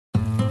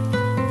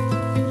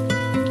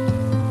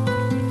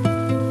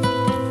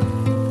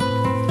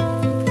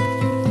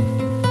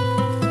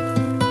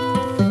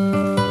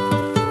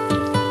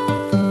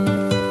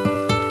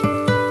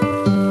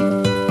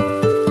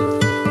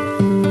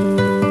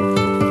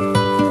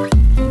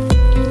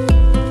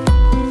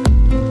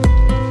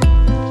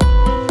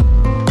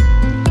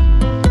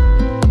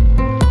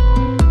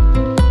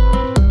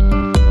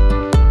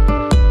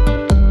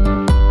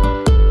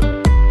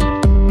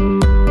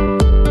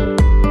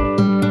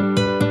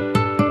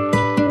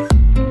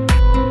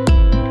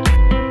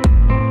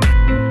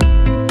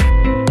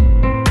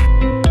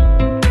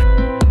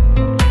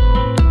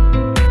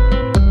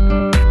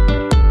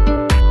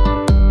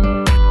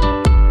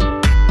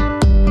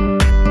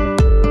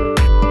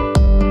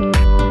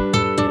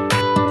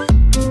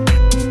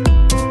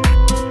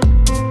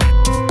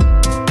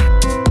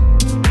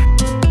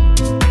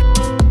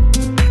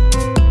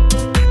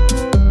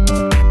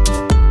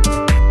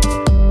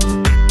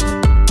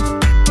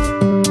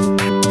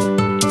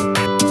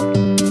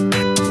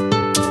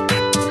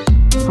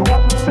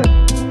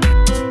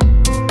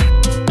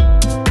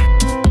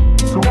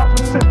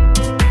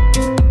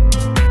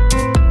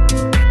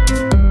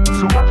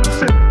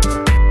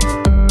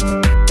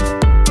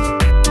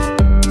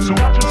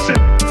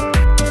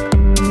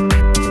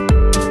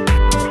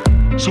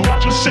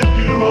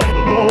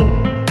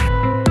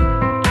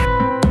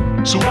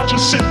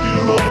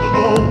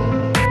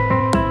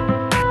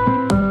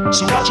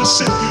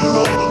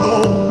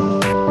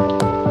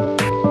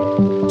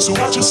So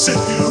I just sit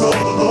here all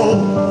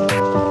alone.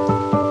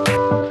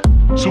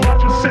 So I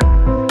just sit.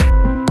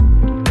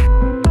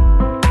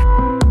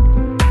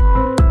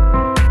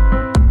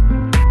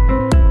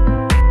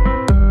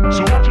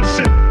 So I just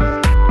sit.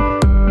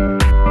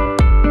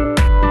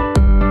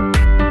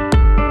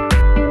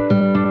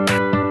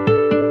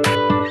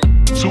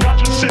 So I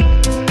just sit.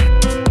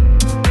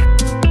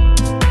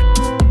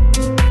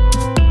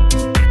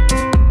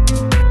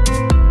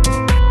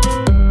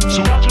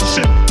 So I just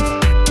sit.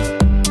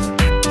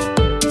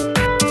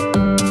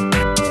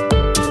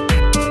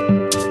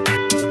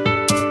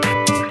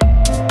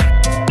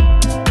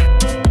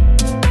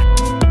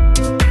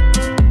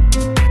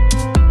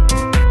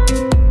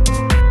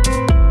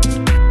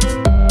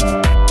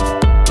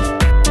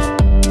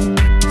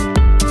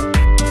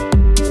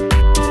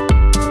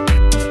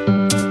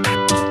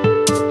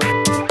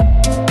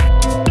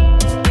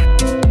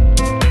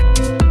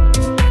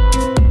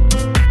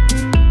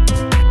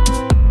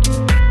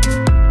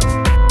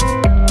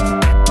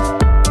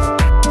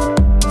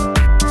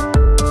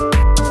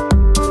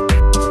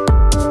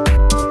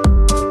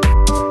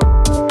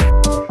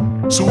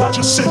 So I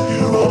just sit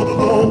here all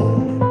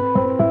alone.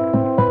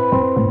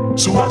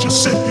 So I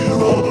just sit here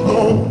all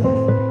alone.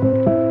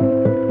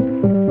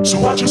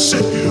 So I just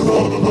sit here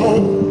all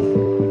alone.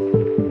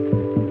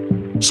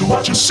 So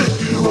I just sit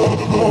here all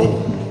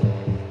alone.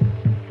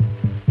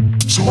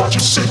 So I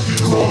just sit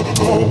here all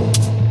alone.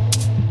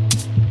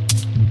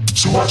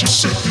 So I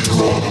just sit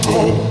here all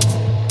alone.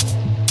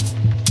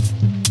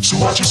 So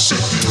I just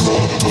sit here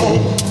all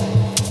alone.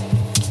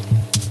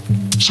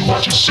 So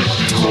I just sit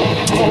here all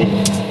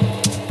alone.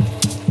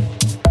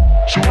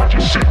 So I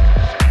just sit.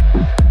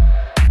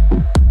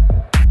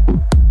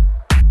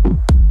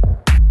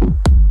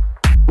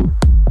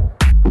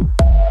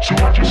 So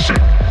I just sit.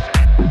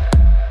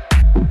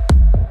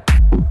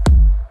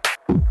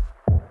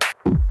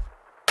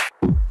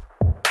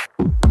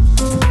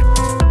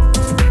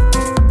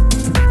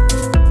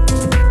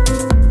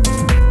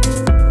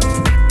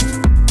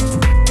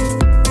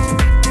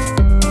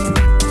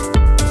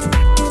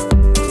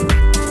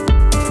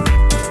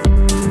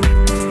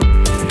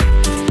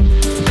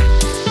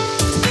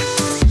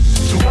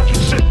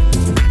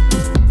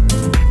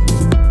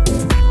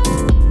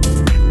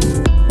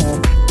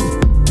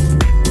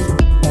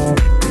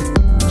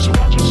 So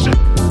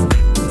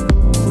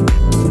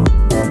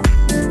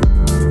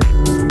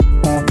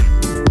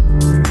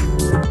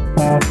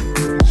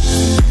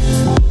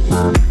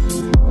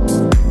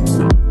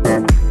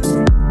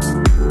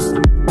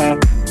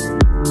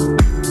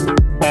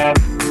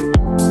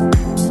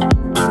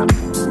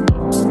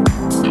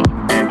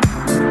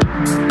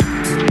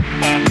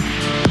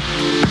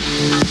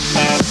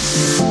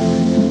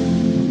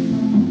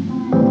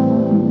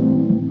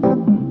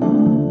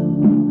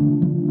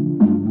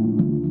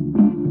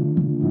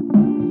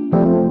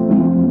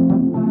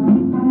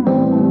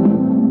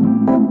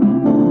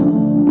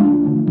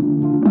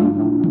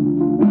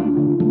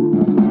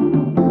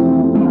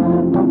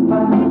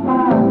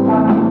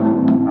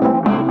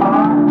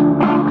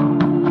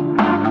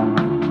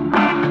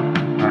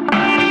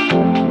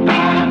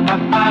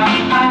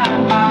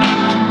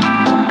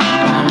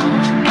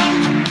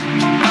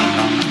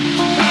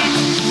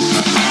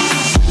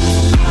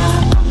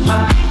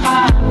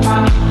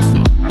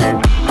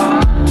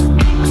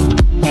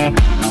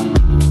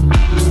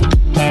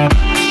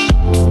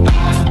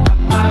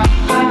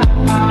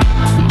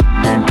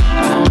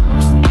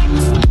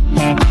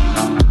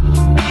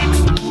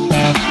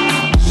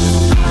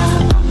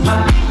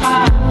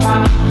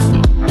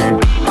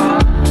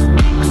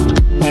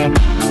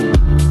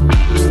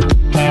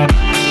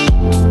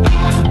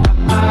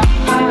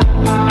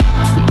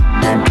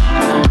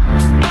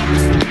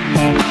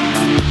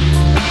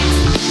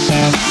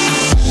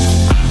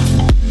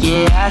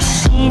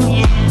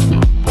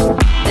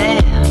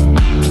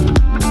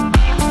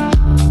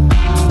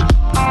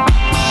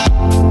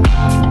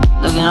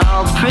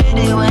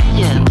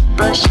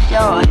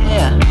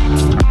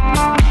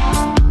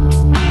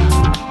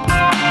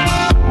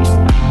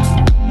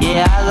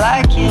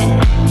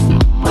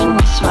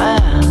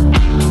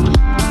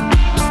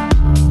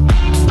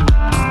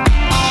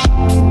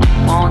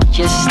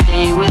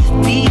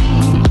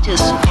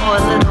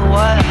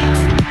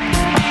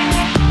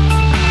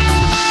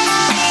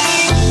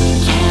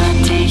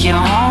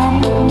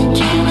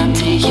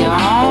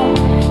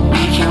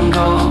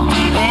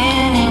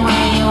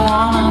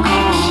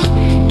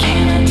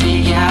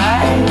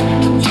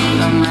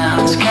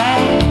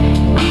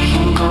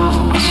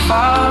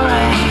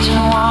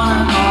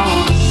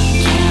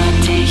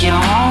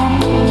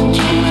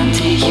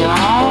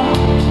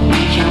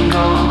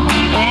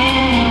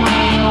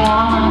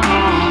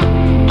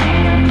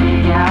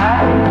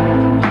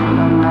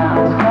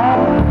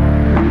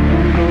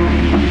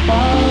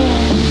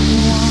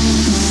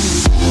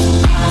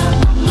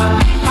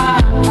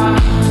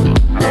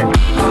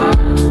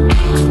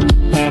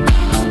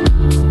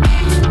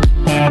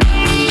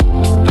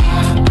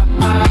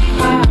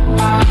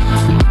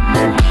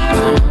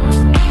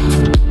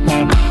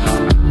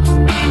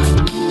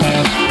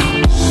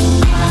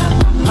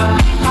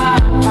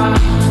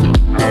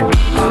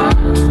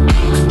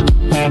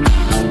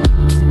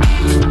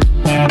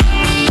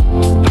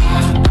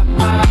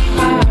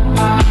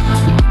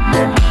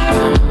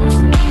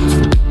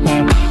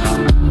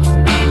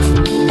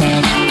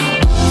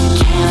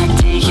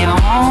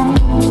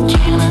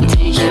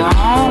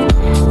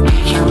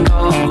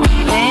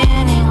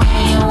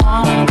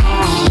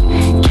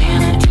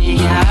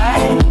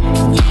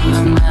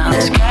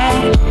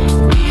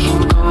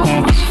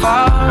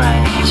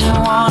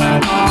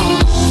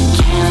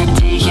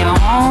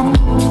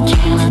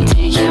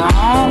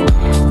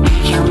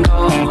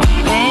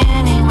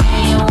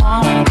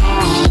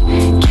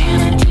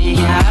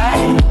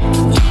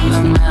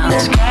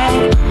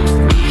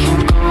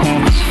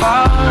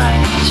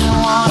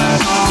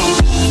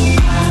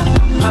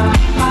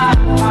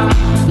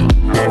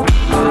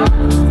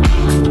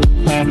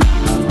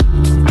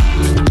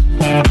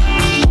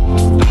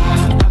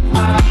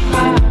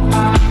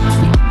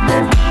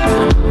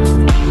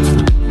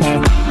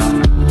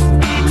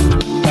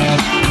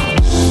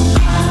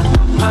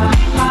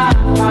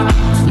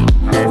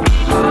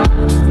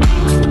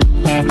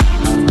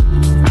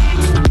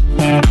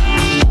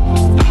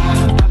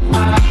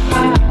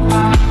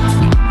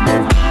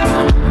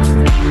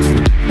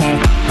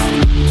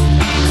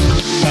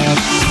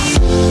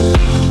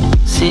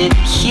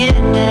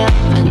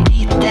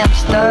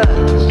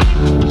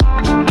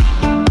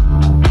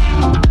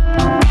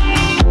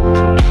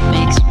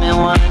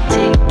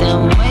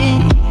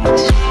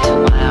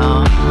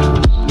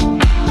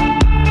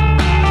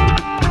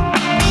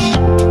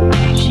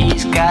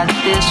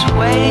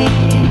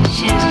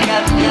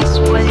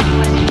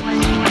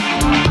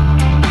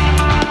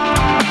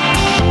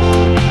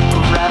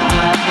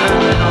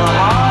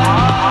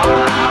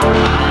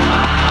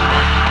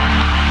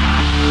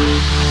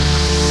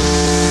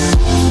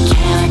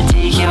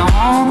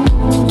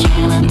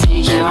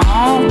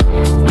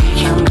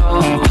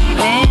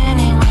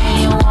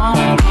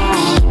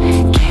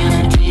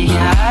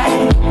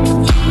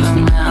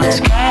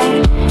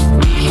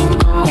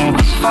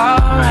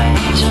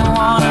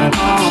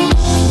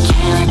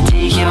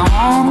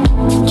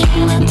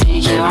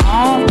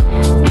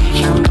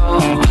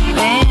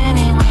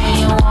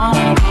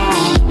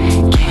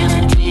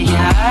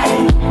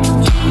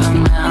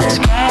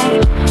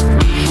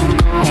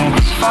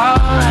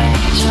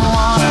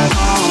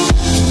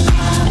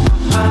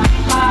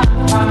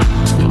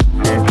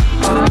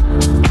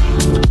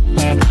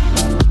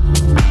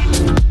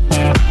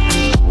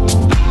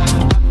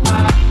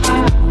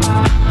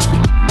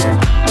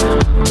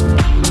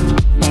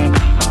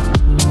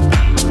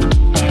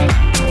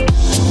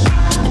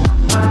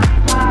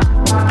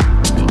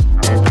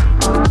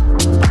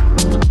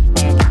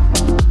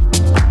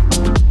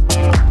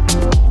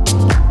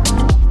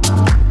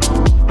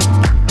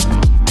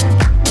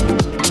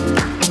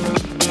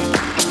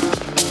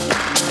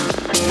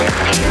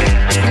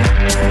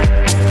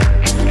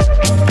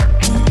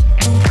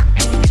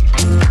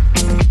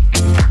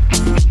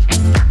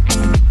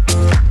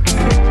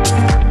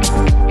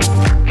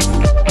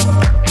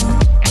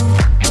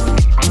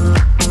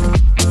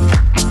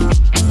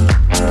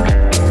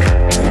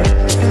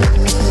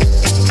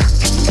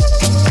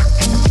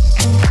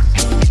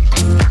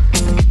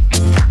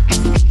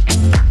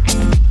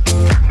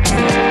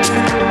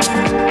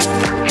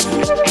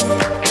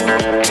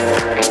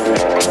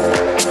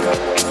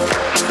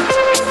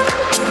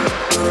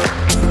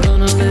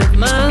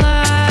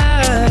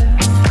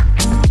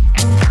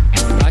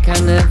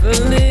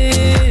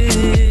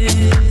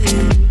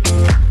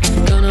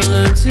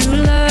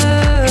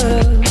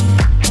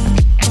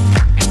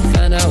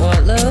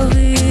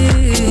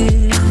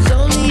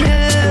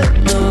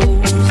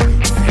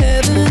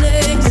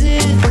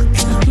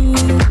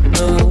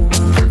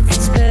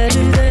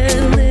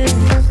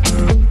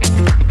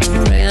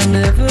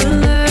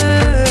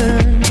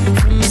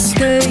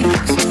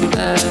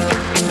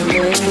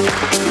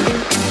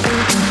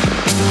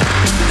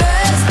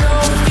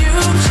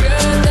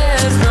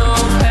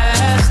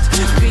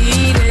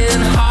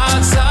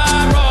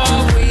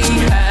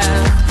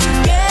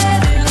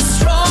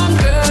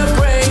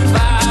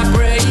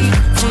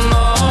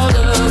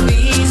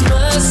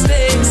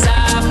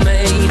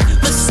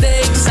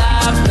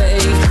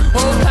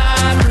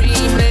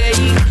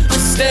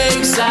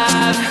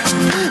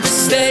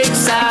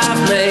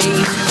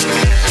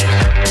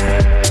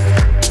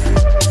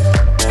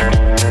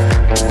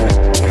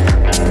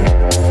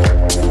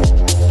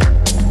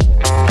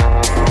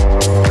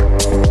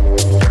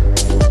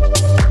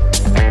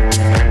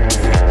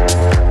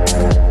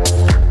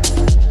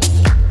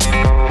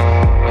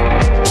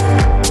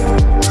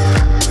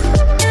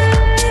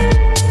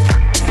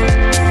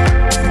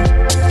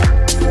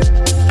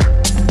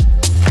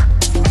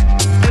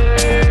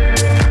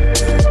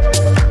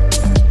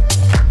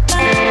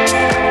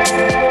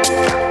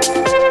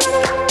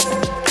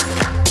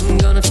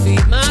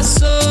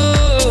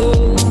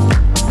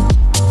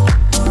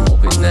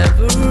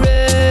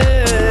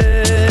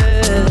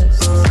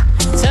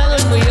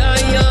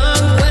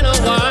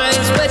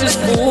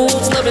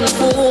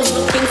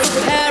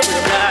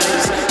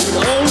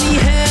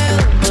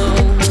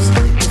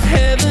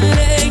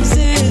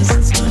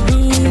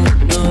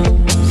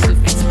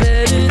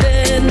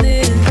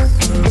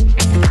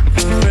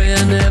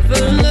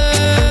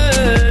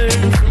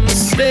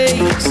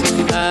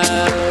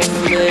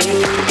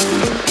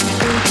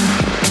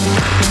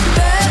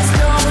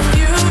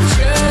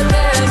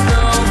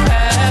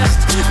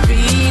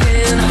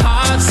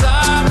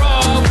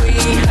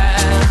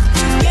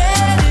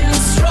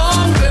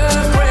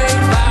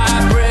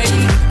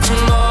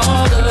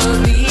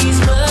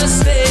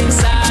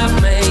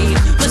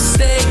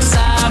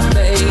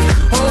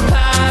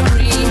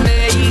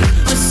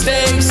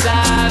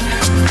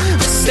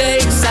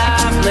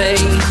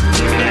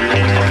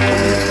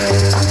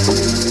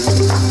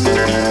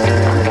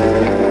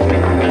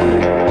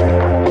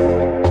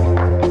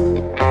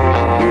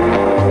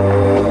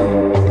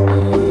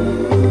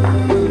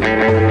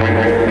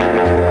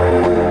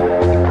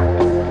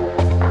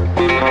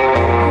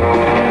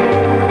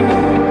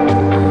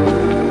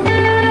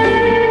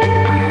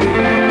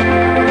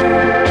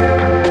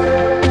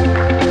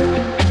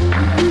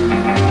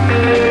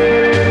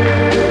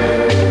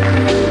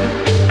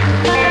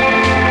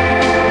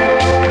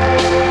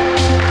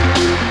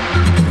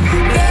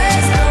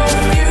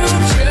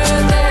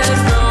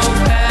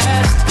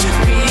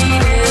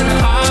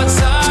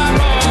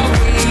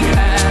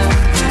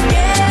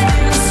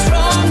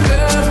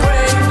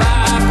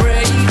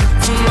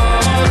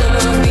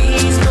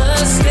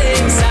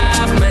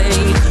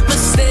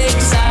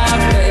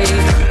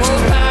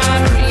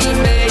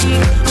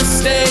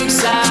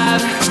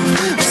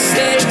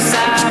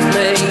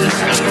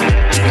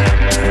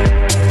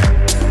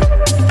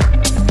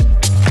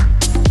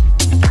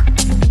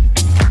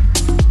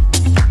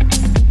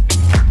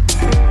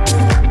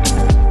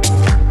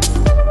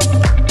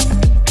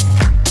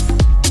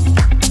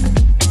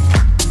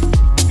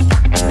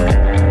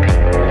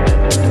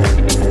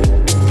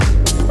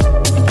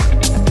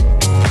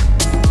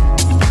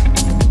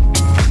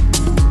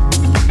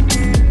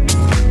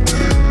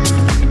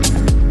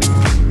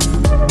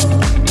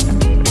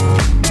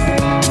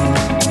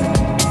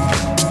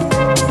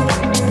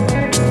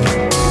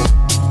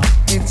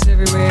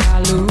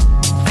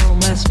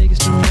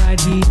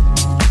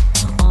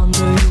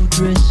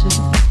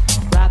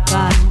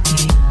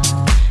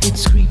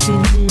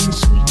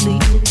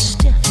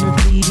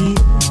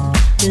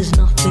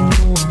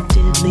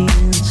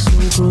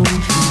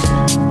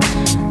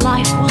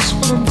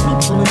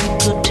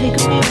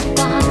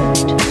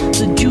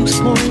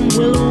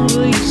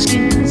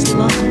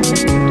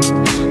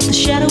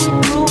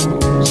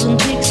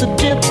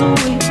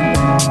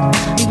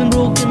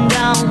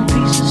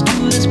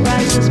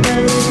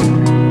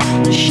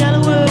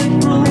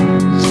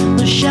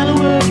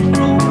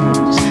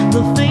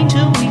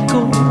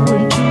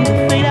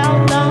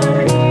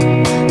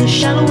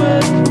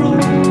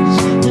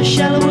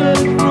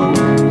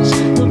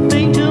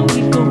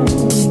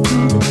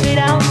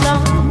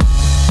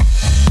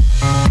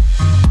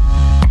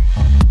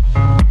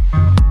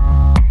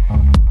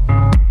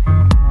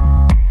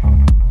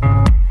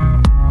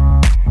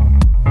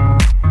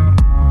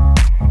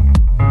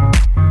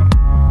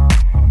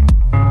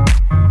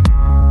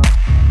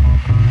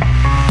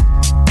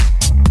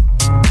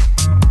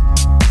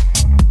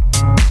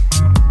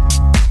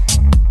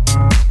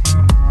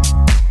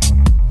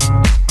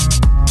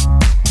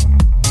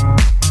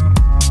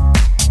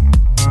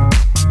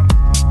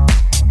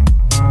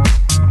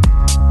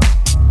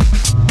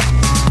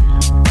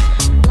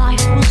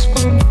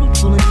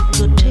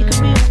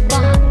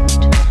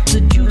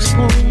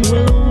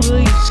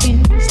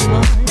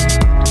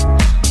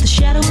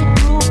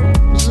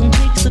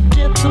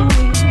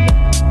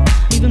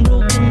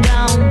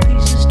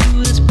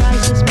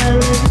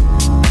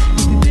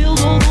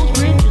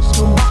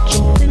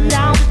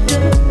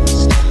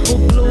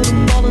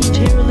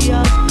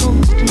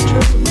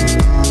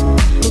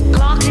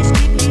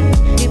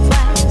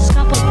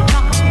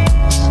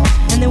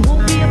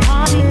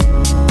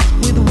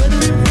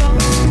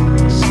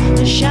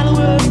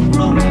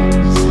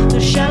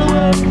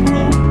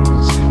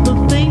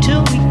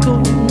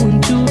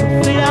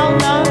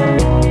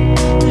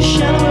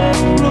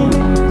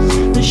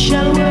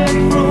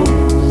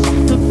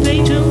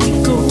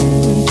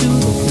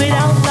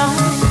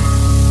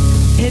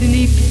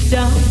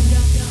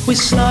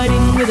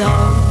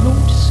without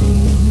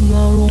noticing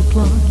our own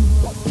decline.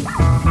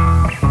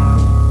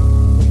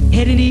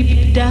 Heading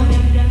deep down,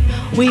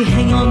 we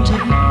hang on to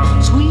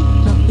sweet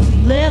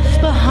nothing left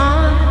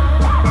behind.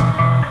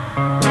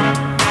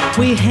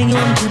 We hang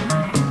on to,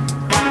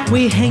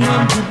 we hang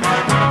on to,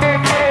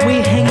 we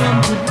hang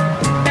on to,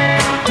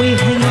 we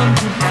hang on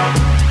to,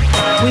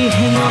 we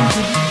hang on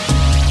to,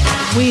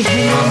 we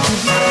hang on to,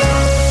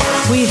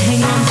 we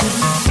hang on to,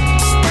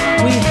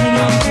 we hang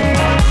on to.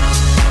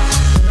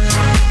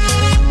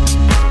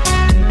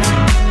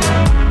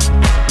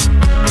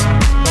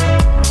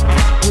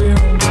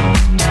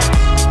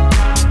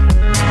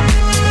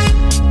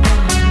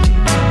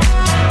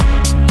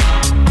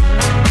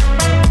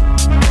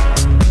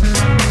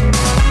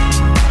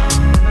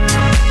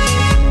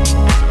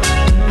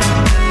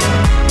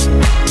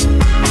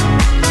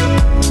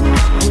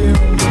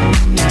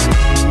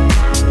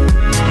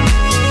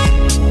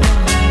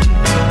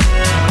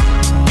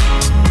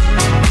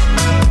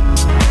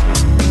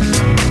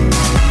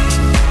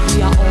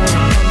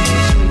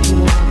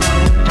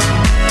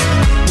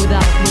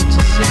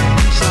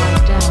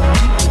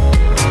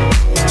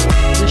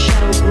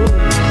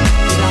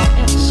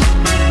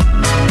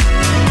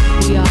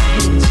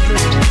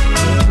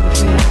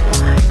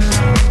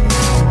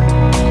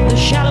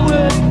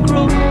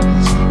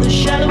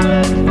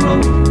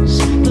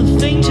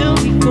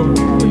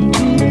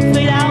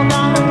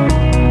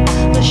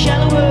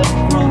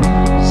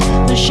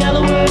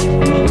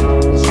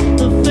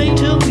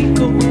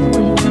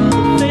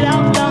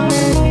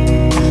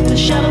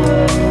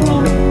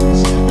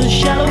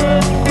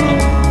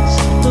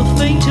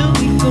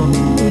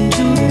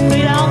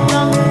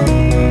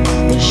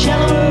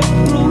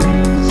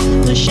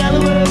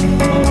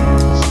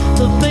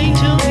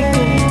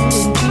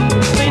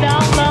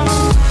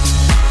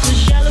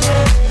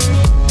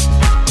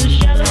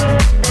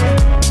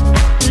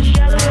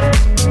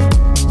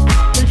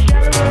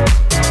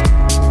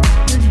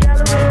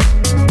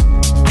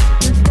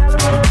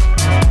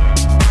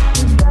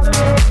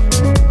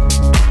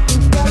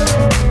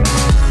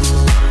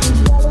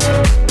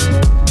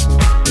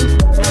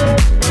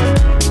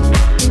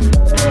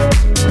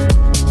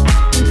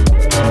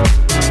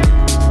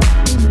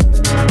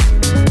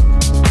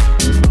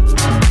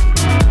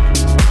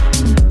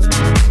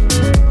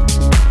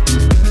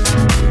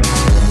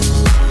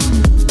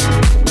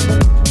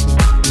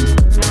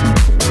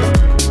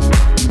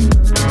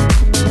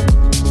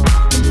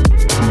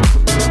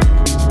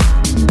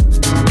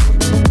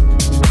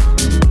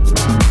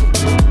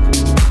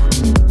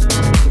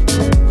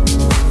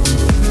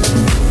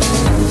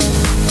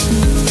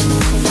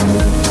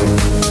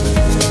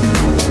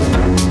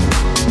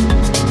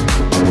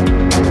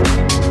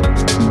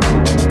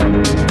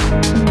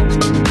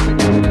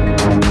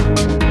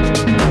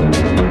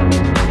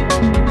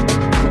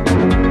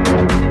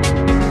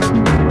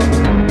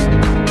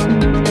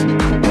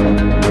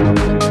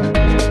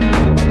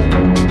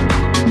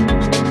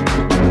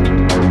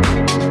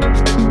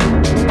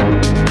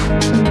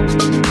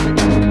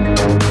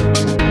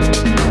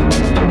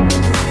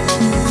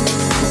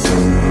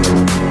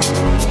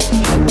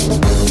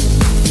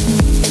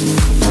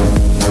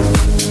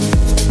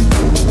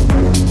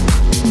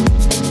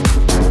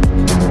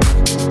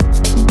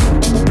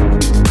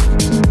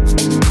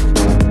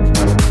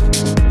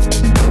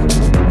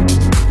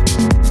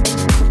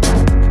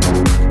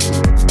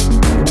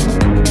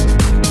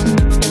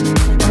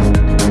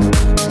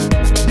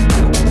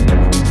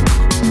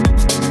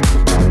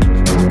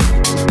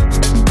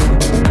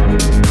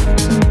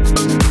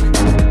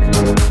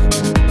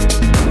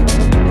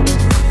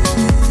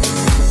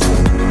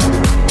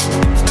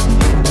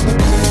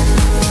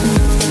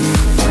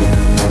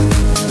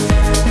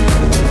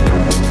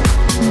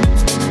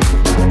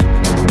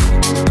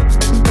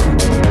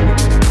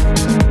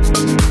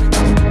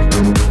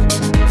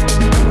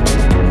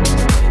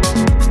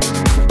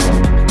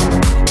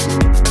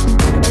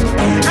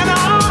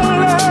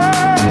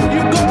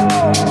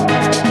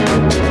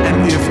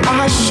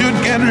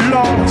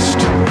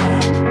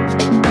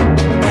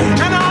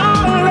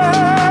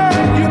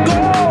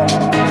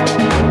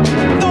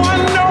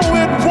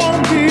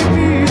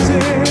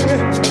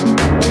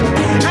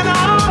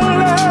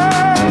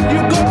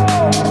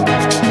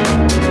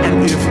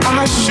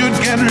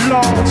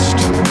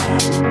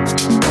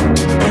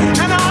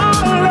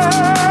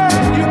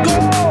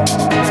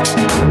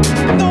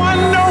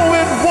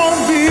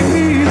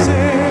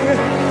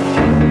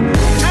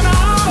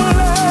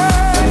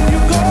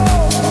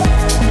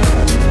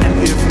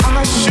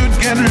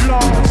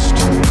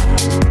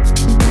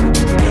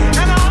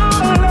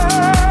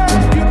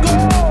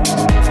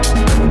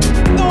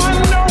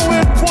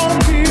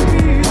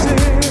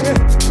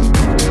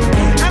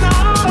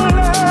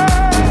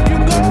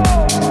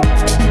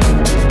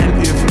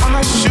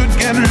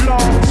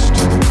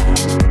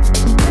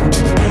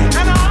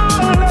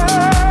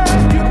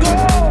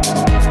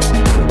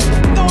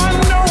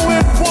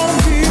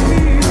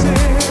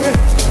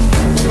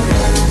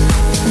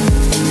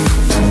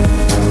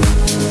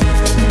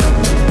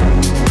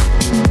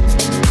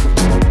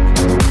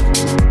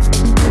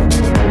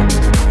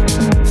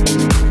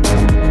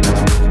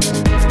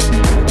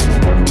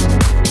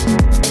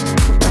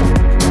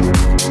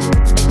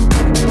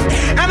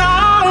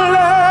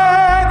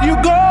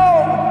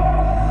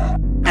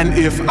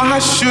 I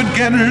should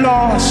get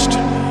lost,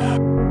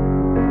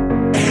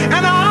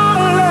 and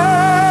I'll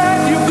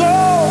let you go,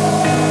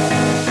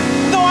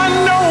 though I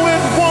know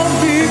it won't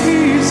be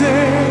easy.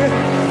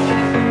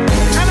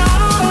 And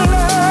I'll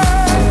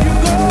let you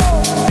go,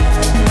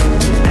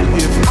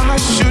 if I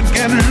should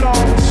get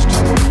lost.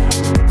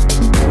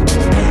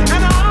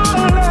 And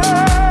I'll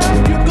let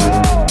you go,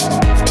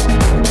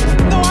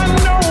 though I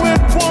know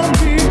it won't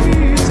be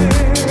easy.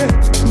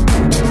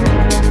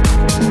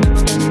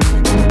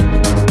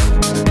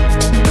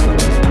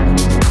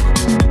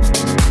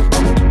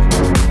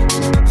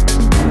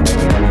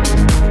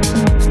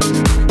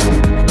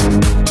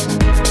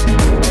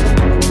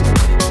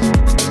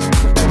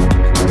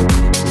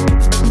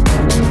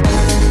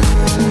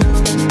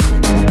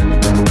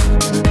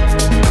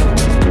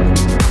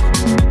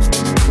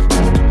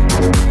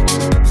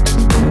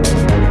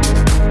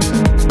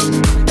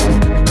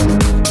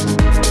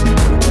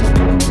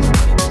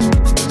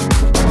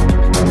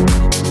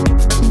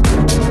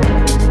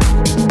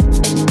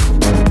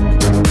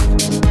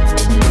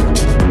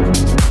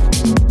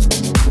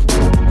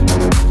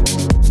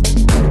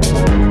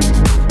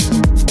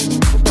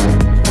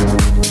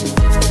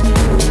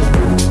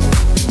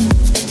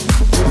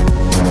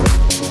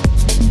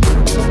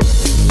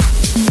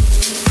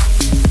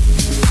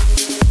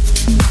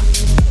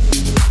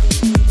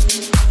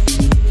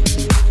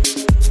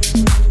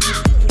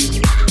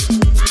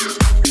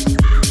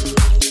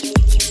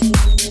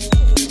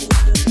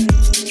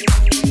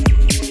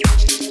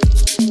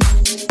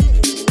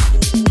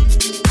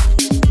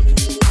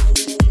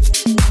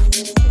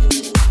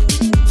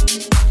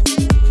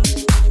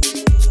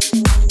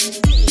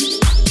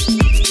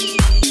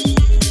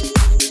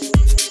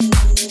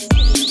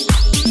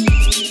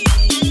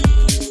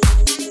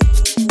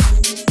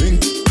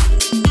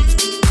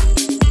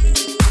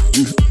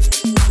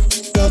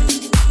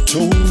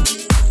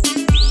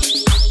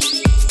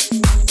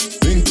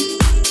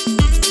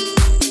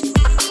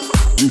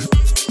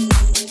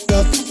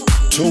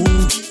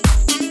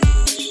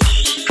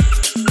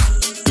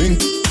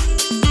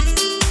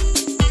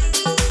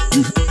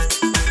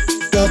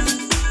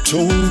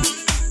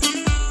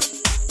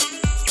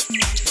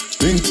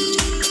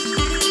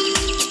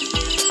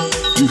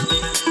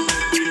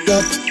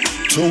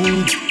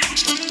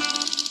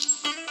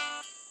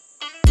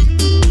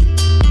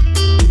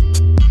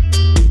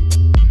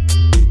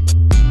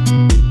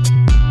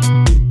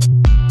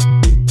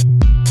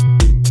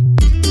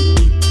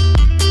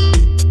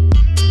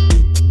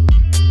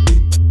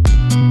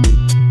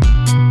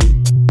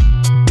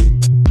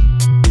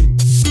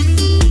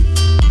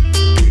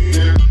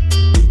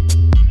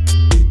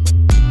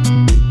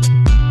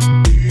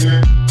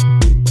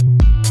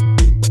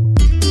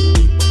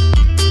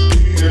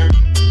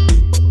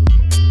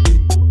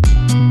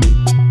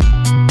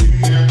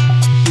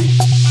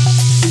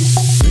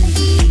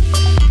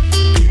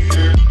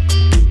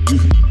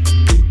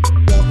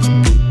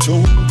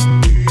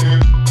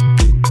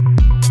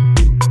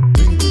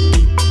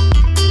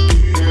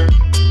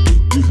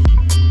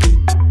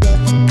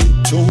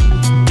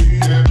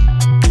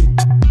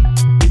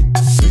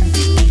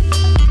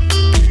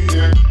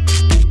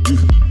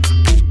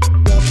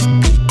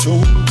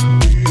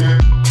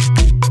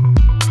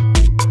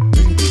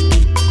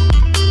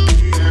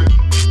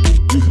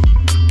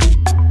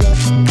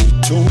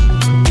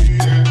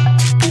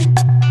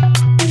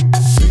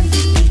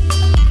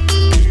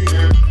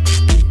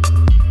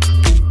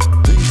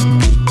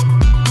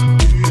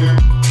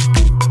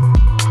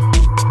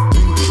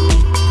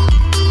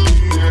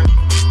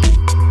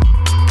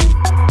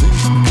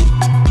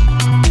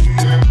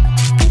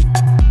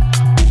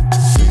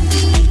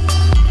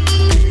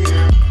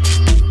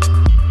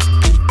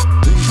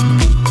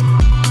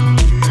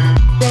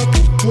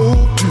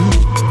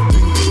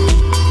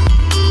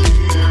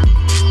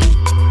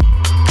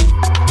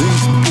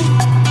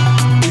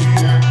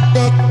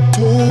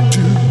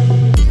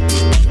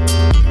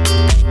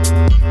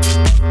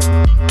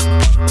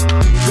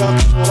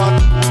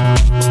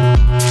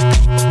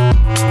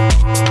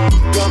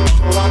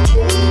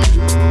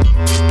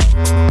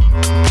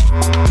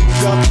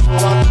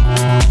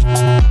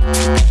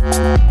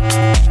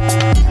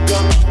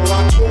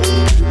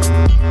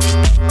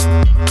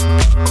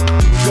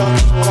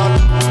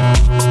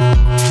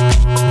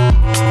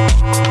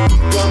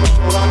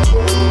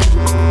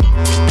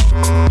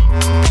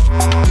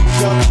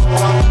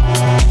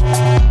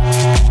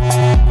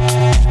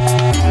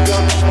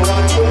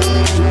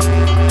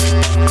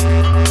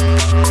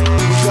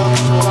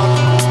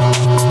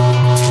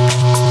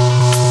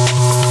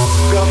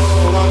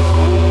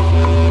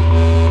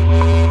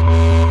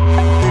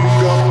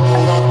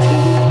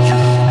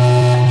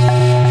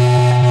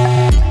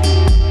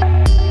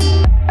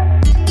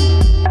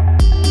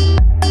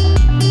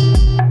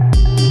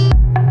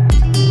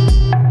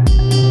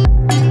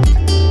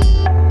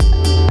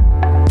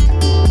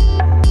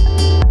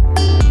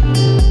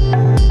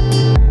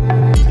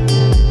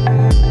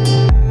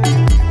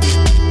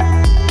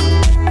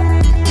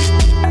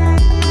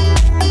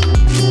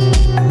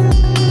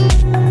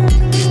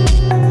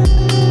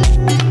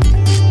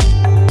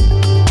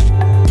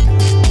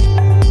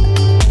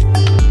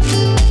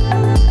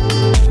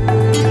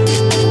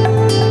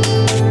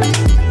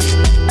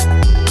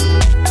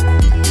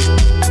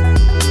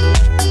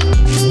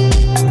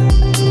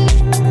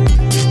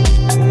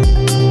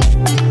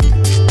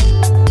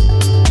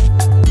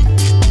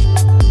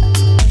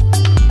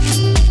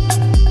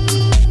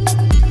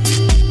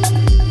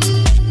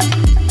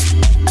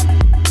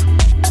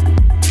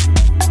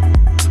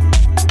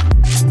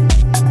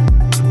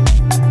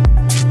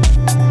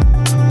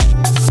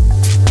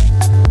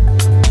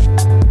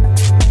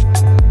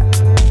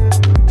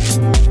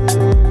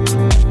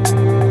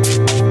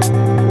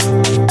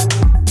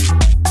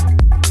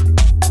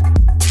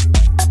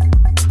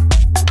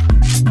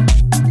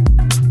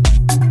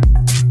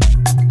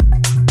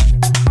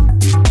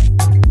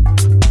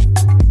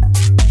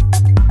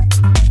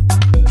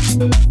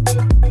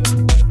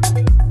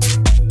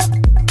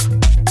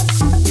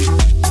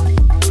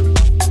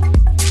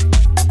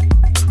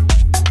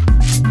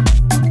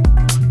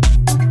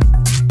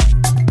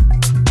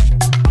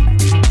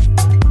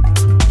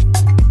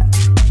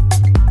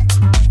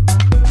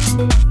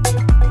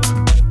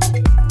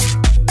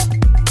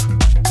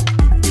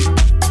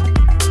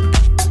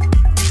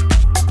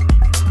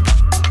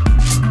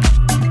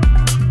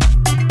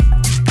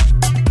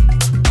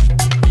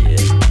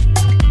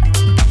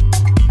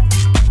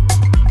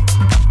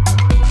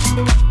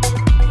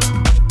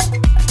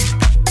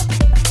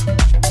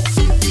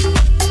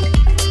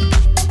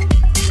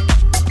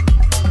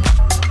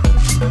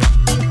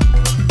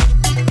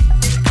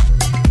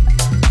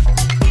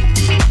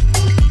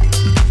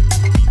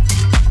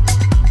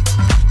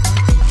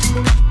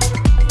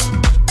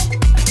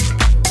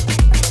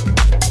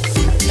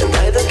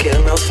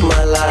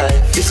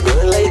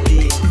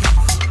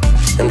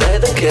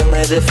 can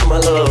I do for my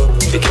love?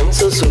 Became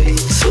so sweet,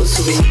 so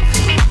sweet.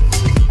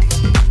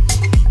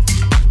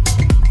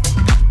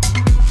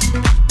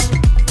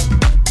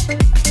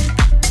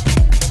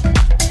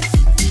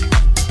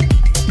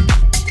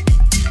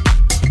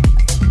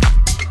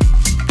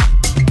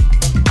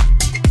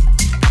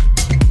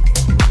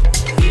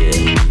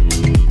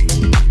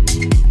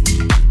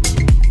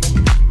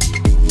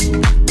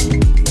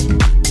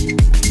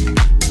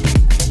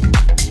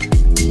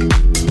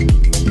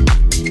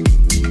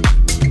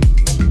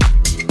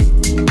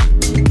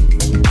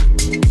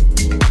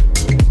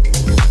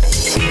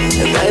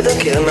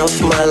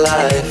 My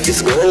life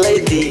is going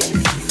like this,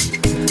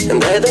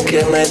 and I don't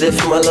care neither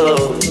for my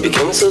love.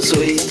 Became so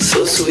sweet,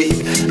 so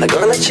sweet. I'm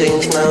gonna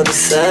change now the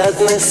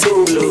sadness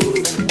in blue.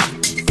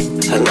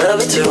 I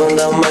never turn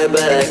down my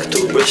back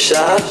to brush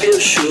up your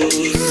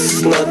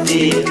shoes, not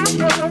dear.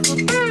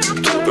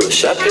 To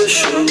brush up your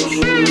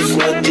shoes,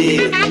 not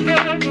dear.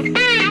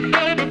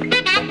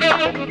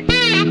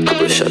 To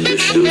brush up your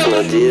shoes,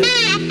 not dear. To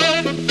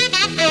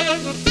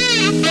brush up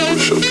your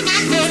shoes, not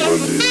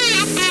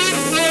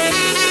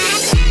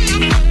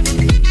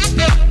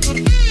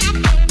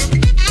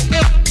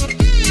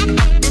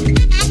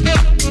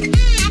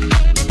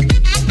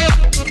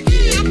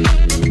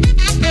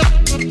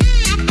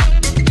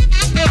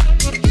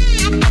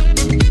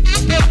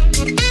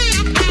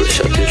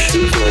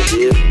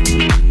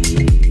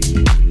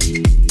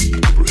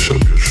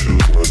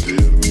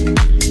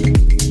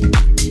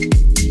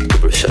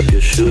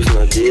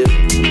dear.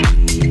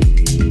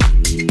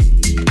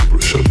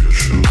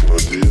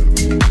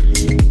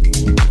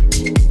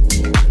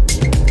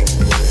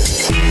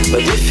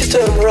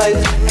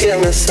 Give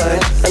me a sign,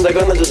 and I'm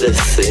gonna do the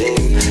same.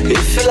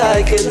 If you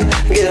like it,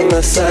 give me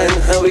a sign,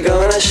 and we're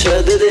gonna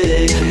share the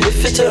day.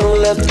 If you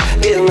turn left,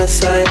 give me a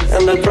sign,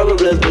 and I'll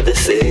probably do the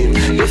same.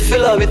 If you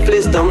love it,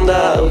 please don't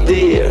doubt,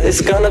 dear.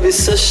 It's gonna be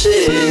so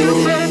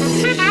shame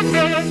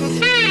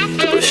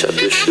to brush up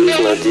your shoes,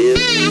 my dear.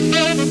 To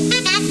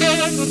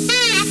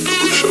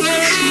brush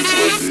up your shoes,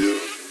 my dear.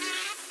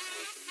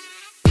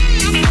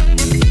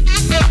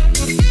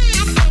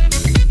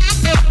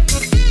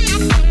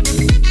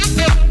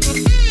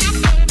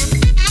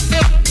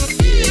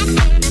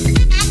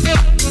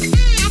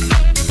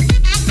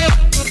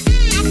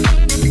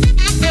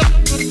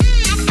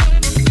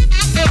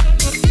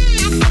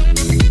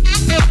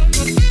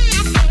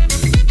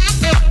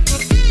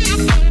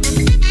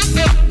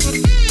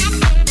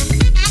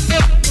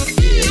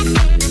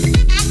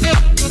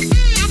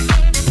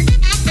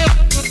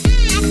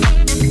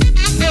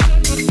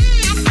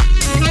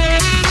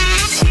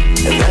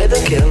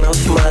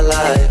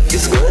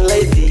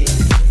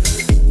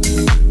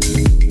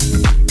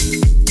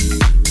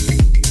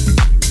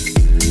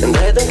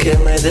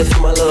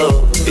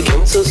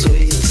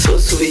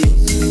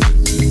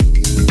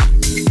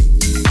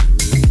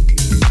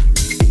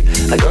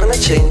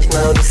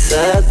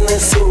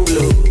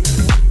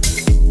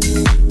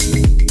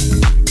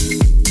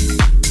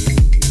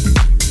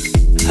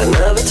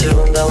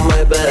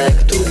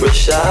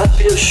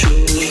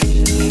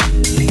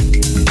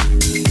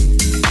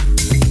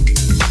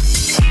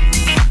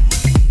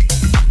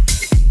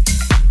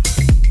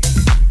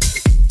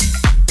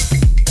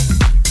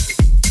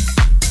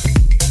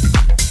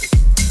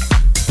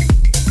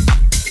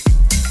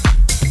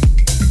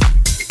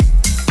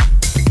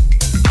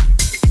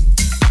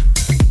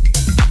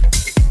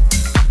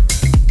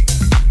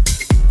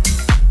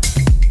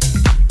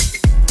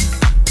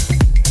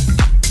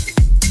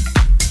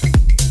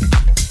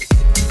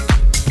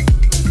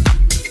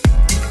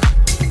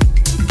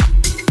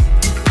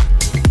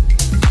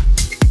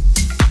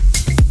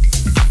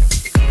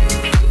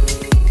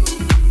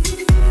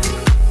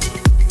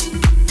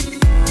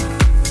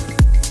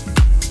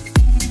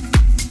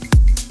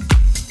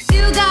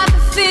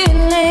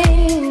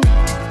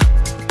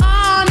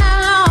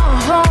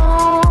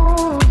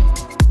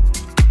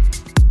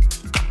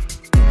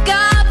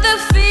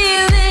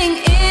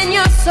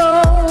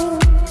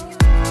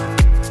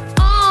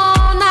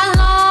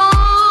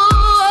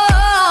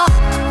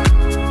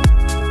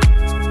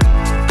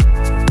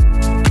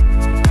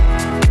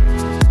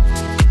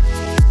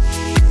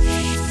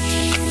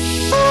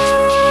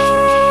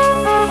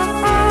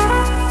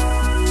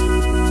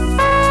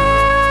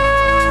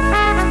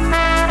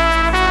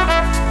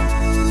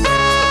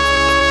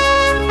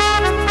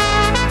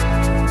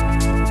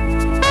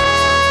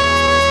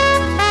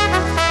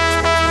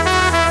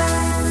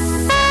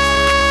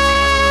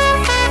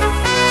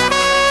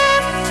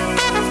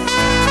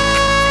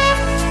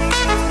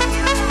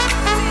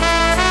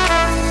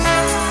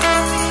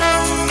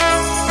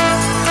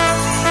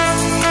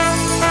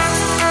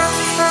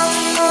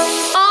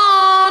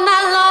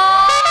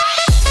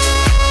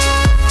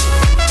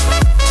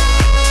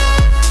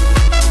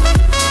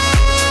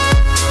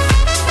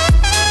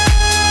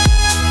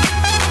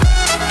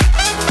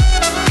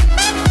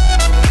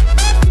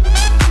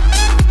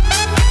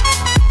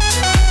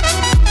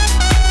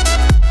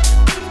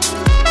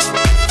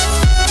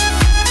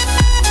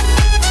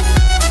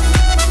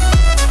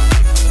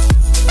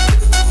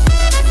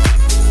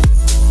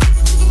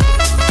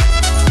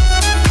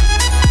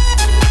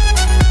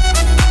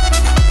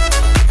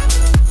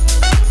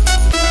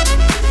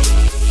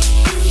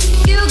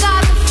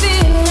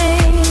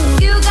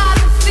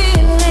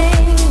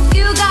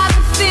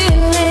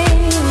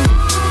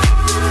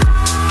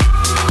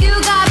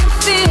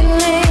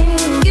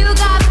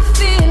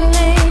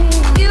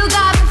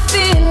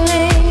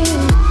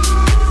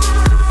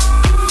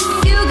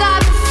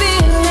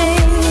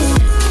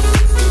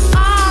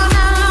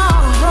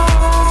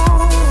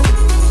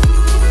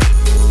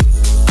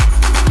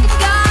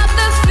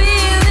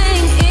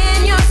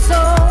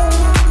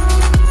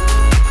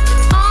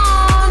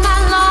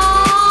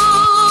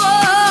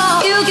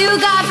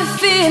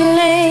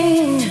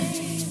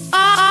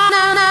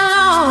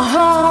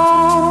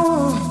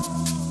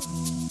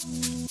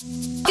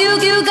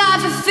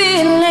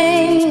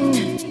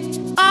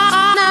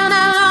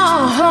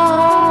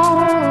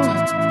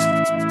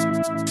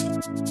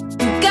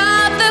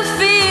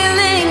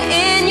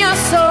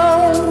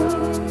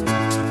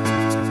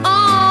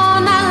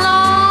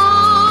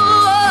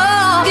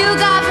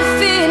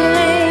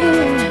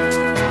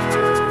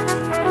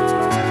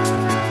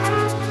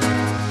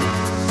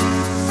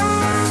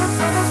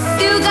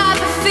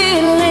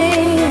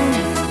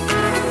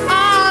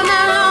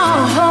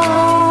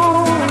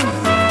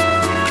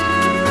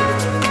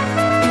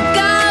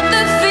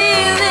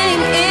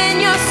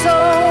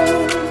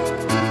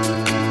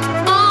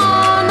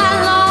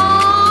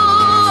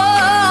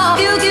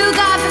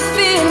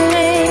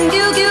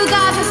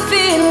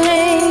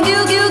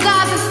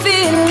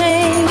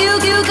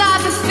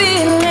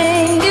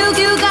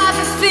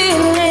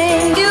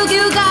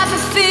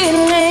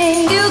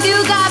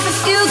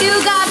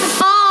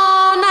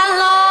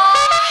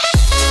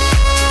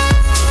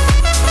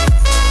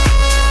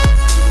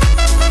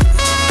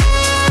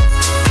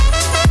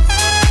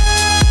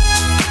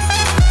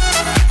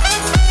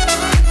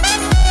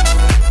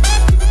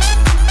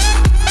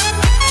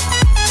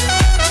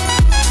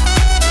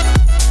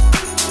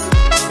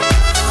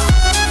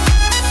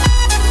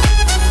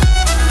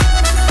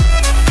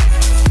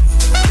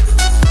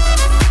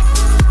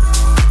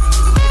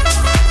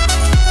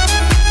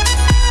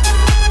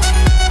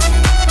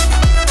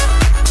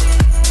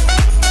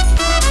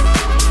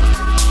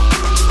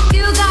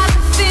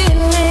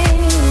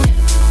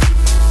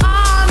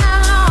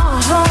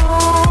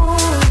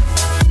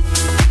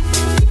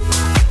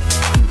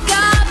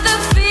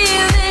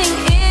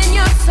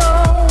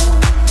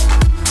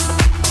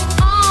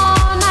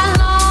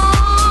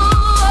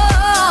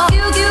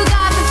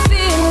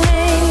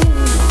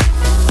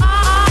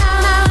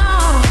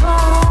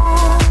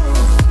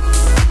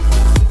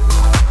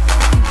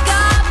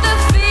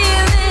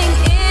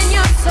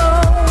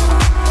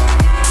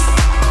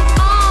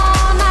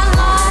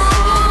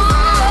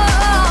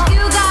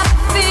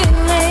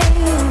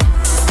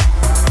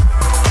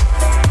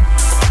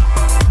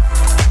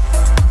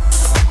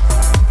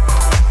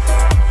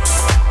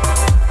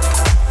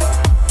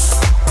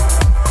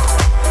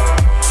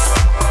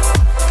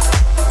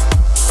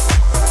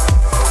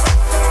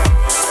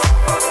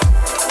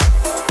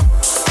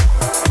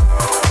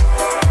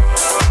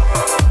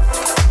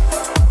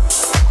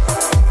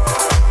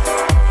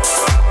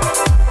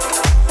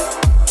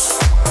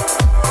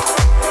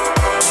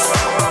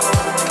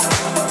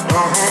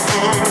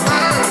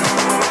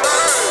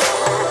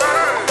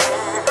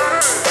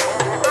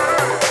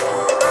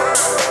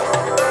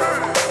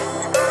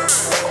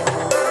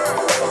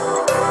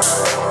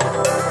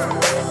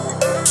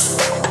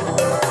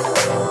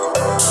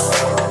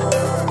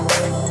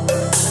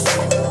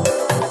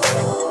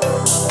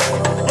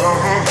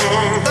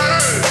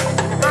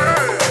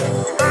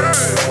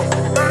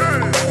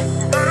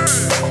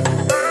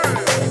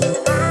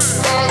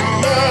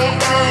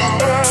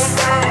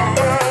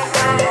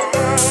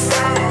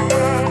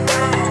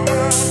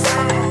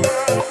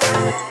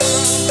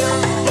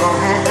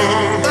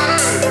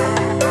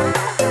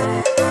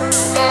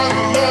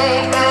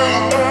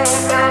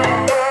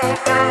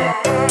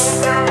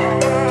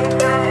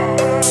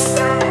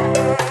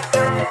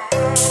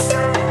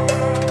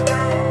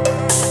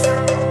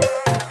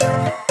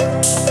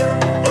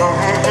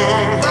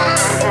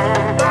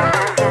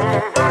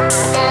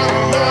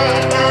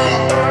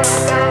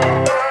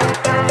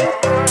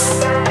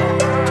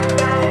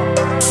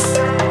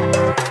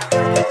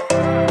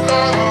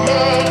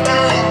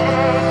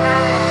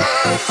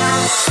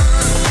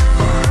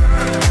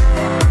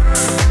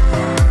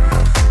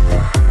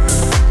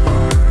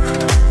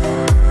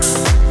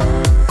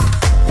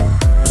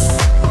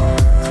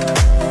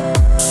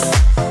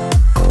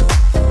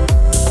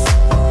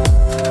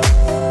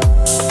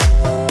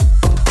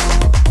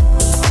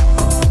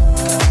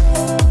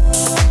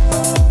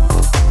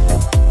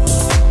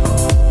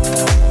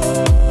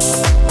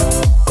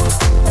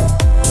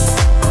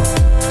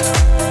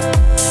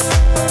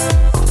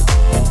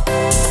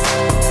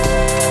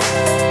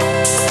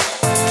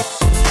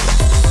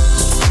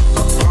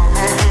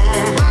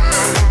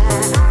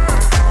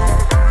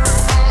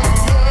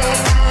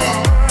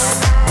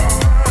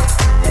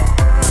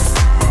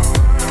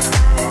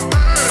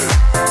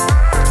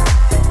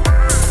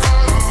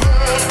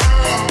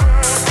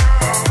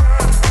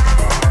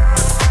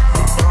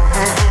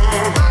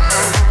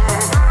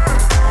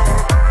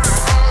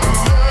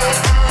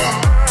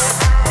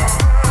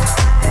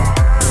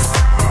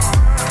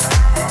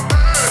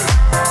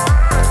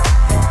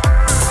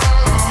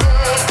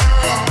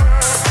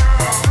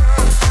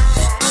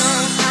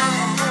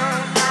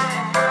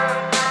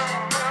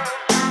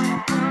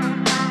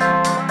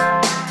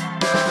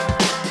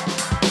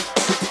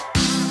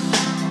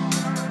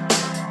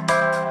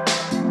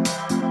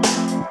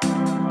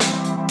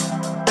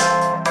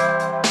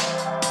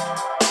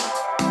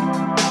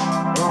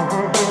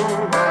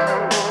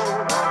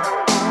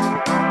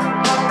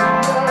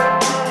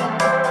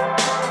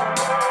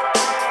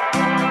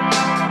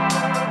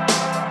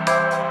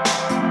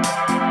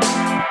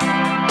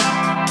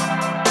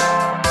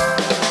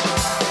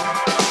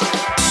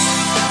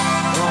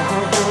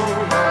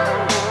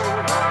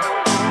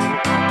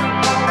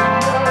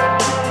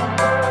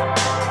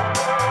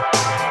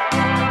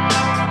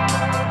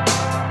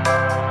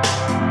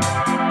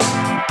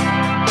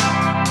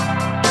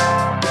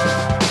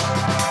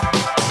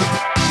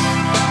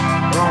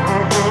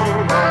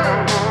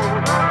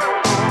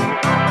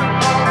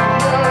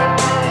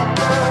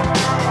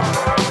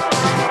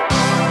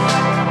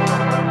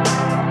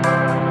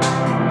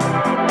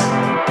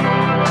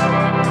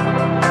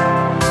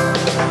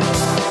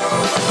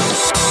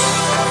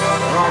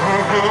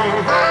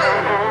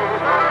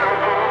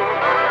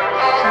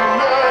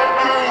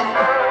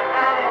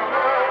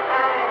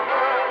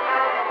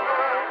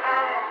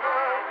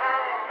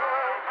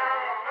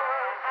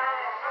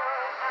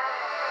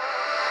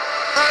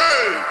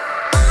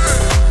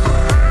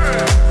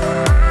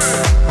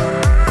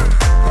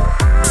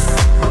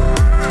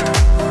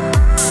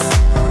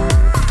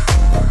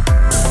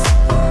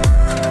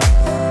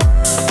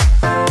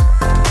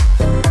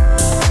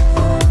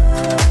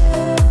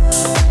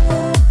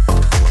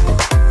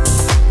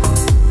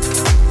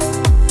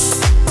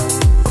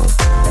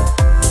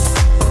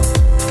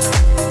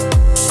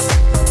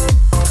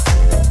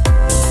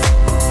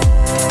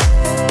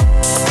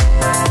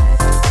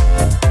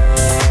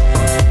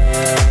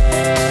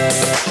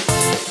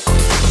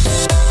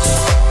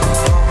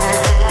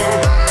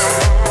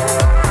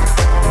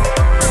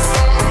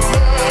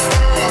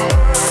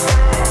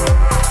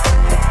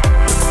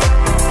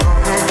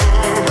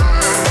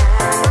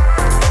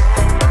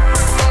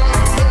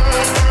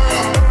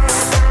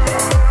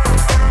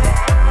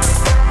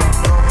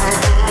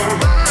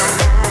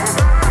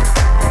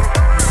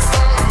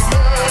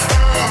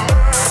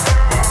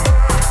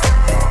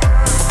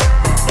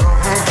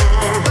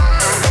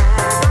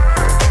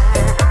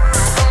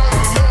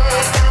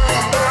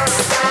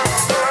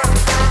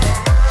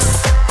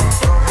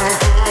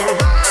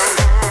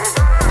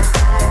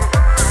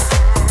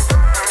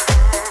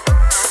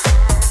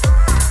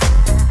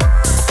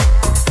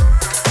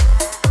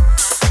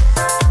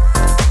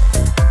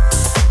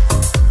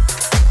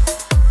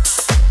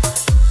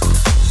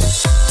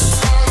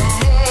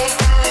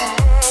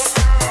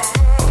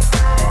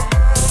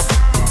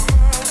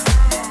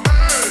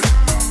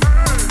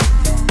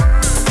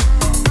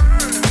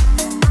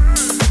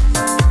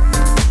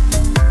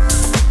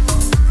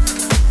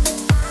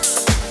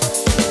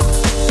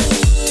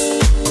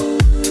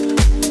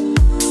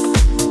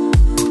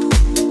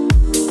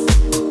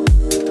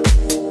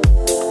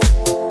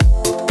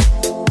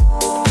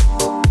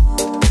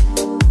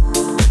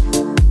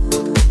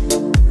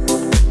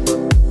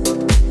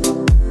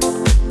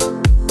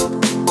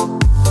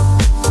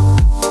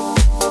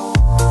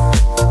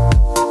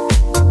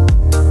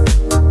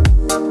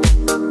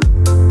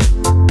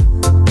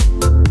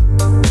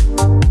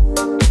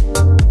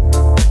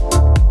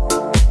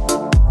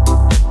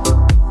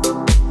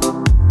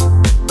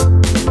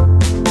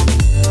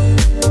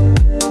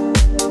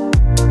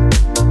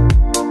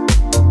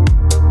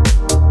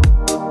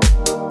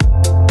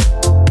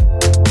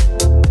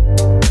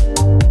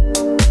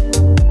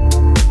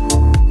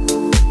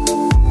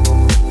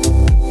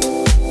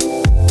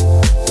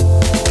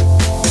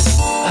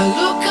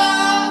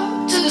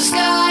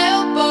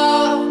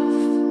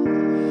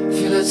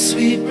 that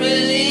sweet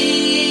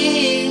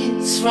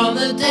release from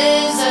the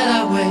days that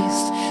I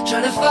waste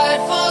trying to fight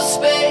for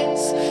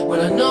space when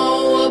I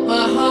know what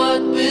my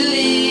heart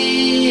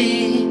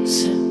believes.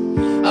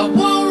 I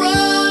won't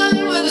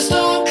run when the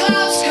storm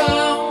clouds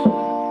come,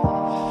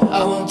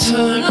 I won't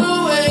turn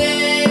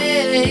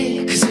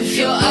away, 'cause if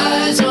your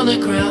eyes on the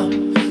ground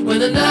when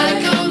the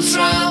night comes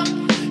round,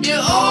 you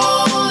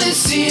only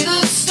see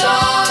the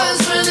stars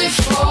when they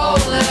fall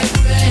like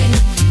rain.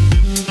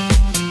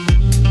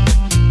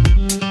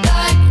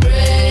 Like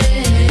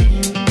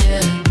rain,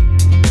 yeah.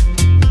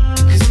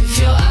 'Cause if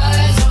your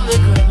eyes on the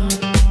ground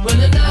when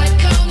the night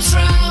comes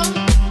round,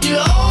 you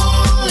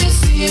only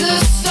see the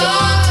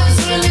stars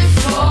when they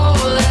fall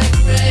like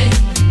rain.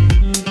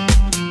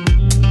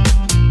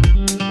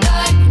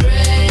 Like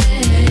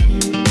rain,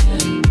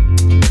 yeah.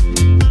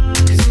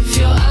 'Cause if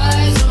your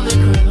eyes on the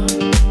ground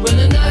when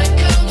the night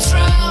comes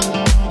round,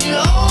 you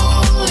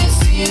only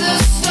see the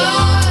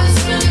stars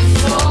when they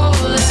fall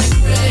like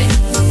rain.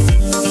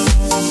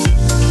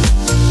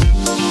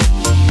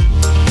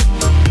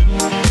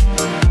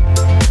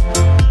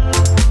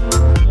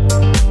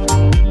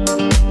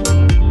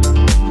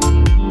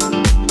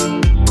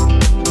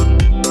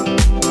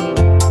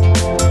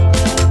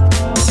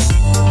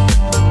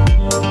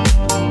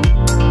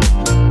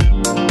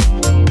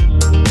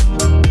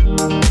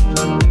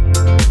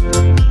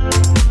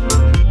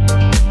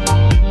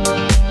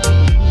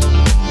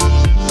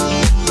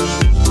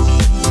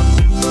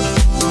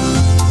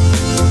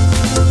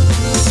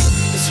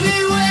 As we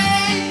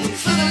wait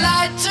for the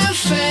light to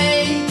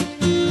fade,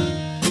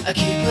 I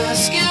keep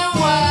asking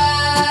why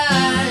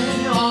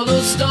all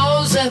those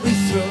stones that we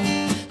throw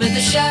let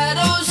the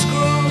shadows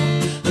grow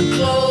and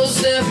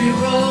closed every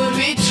road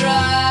we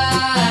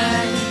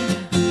tried.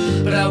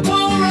 But I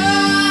won't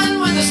run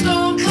when the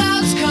storm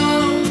clouds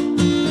come,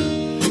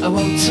 I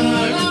won't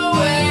turn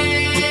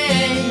away,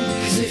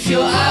 'cause if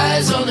your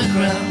eyes on the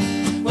ground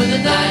when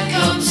the night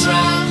comes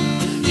round,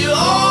 you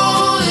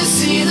only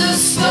see the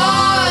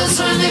stars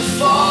when they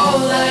fall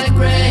like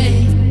rain.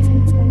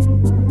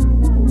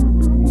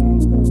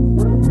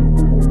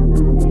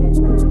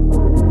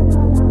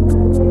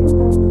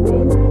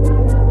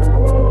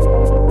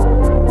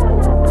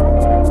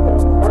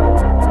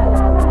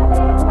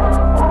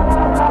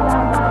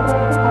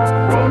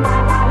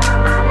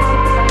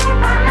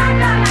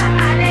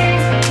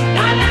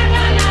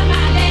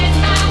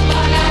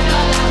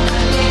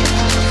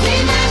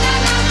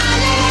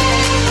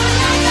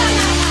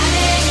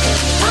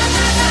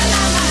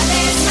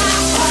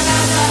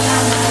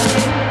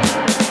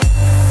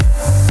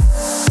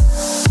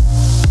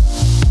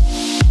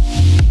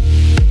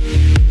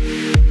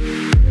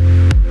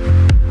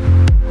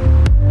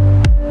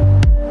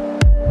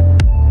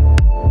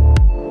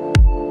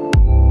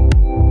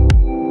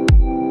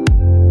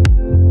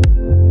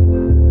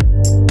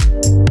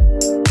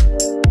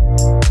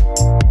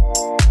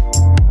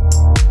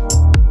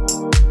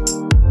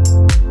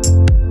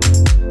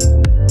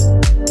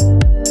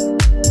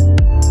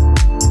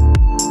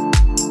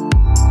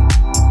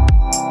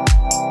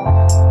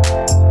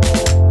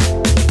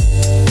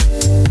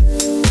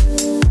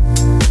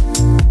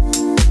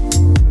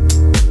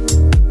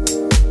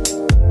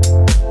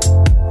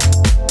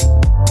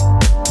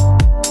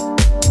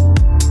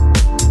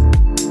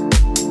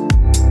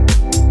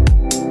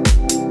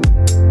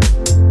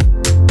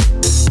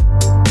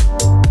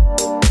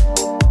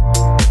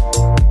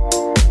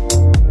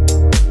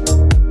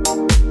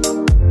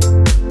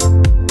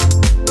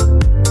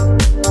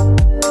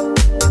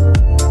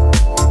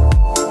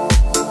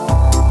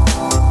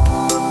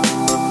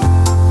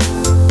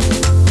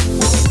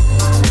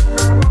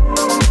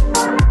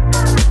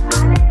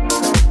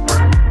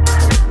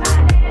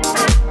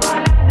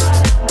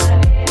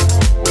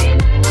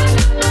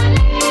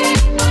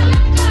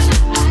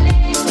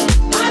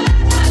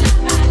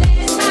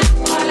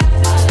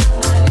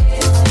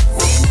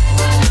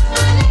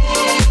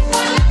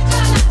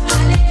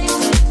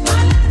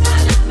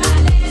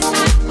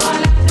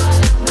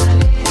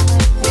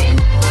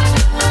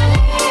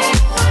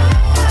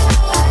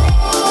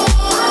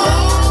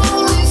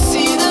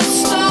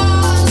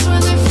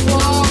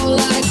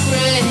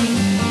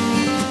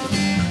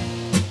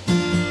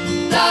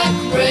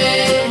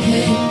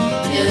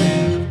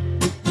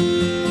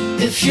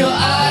 If your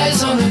eyes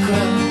on the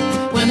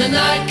ground when the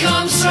night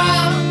comes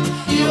round,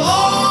 you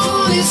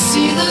only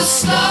see the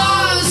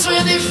stars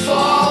when they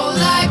fall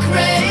like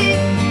rain.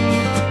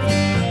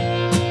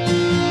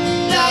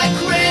 Like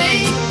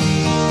rain.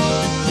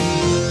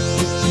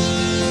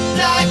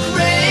 Like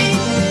rain.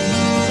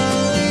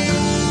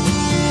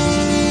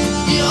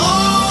 You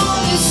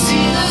only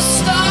see the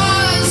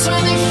stars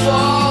when they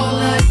fall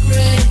like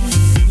rain.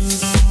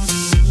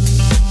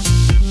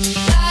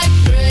 Like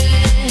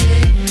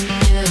rain,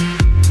 yeah.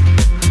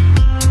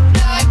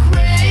 Like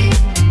rain.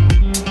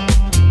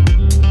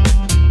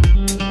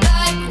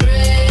 Like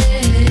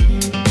rain,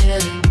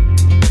 yeah.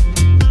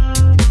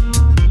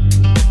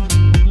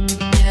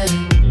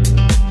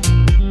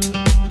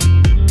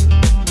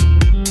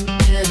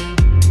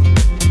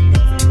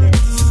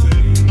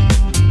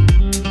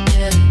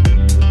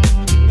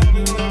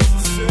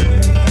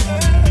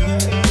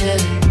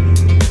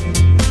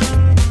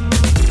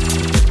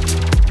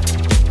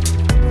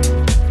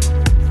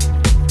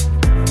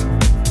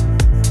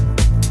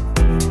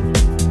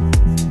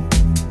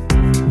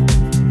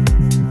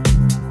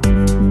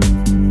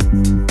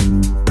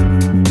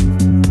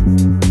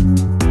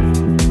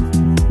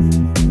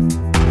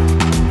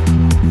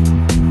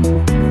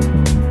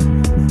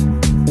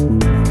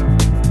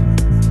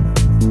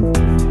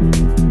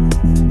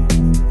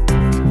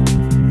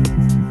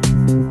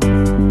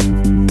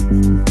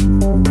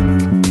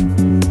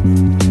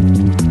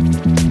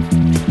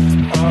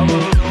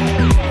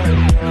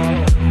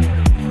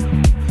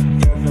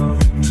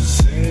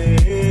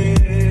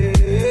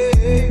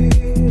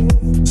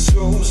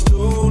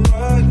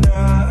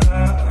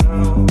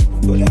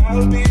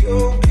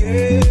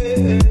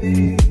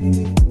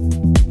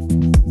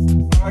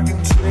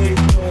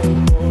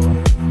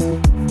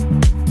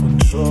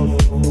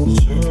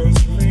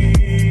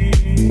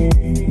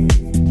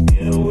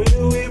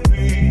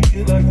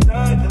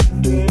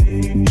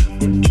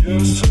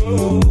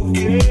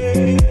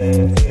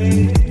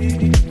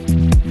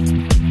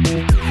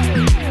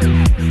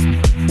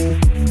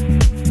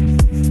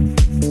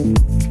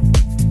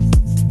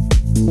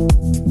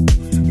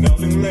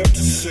 Nothing left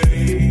to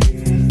say.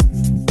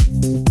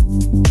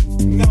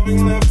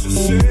 Nothing left to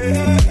say.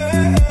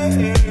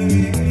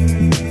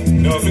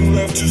 Nothing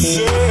left to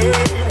say.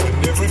 When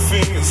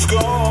everything is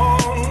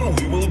gone,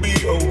 we will be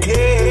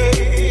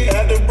okay.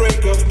 At the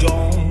break of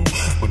dawn,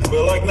 when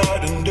we're like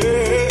night and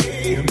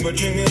day,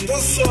 emerging in the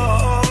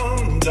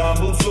sun,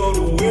 time will float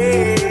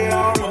away.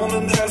 Our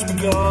moment has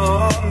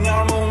begun.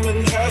 Our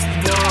moment has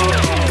begun.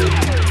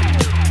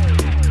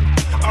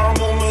 Our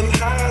moment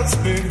has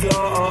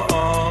begun.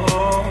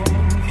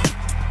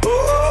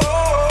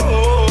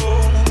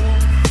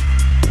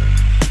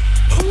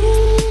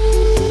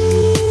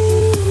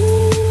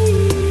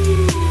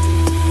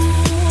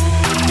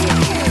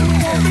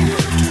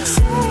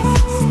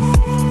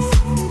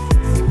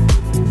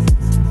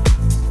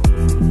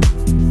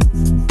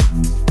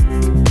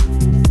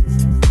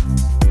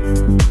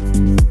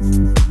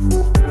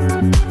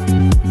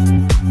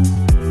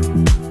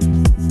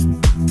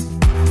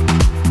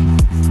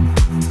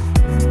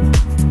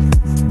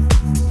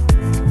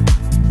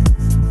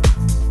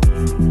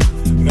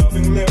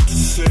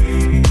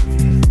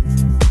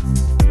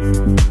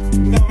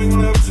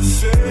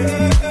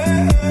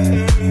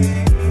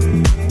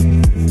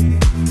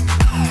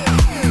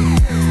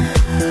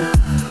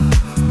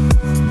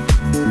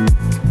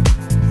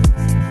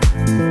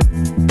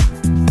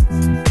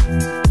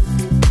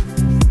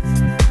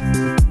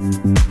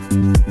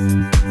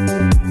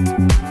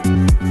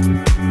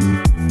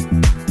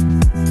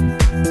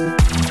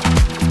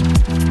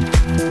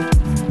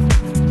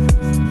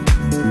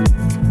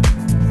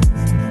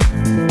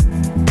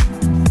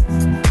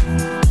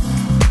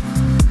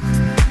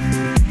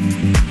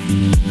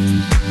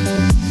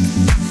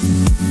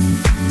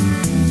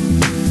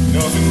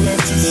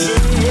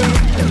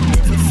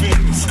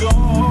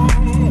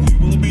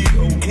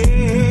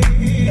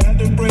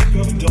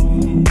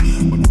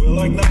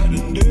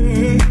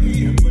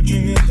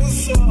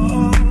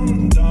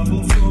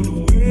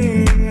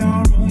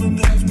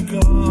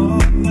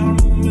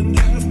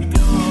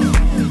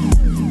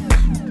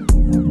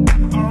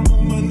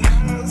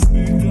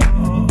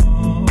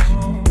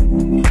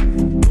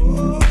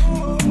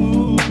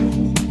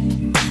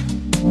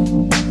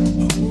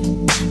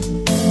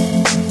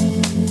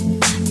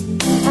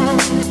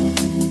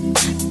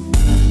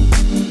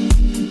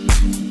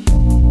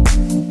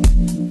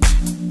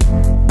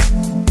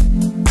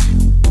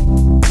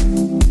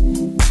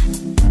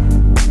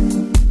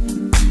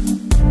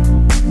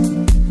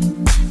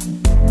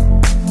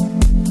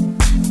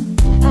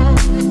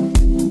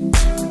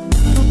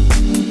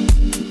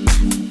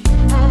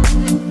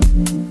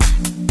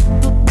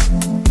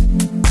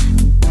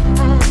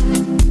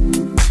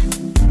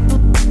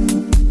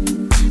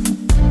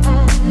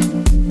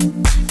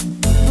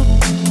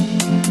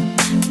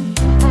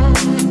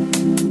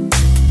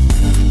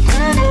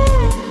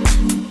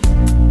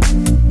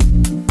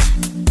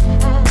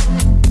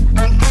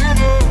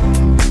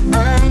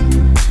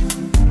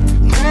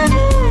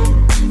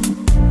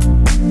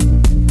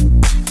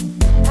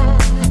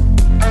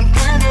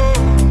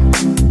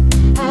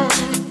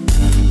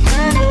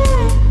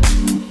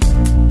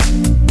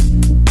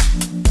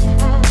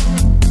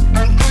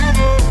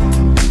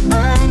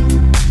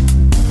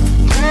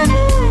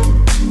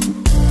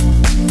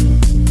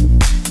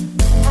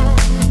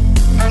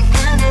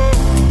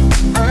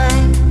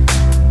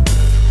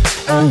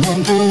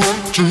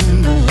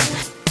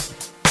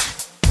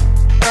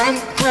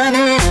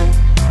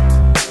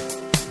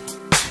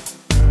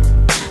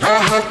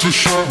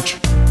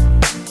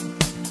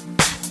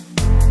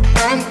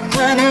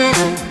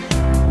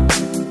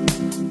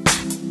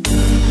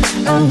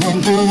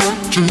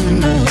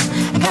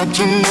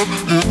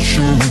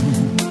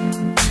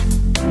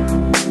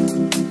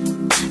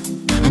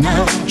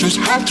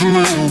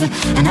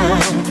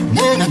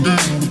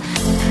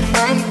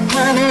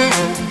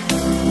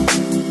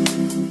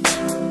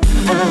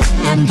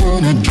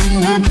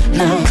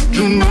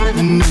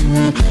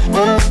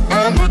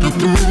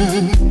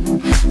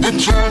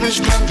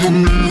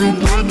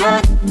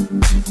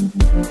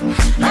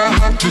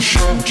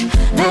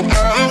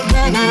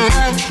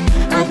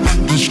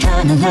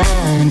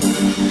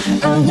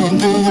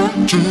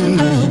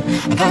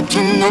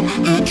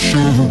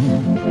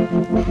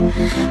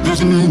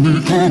 There's a new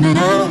me coming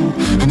out,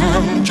 and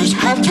I just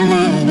have to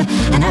live,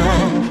 and I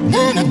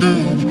wanna be,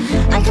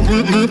 I'm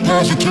completely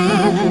positive.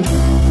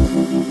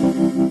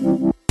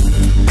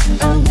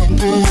 I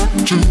wonder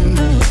what you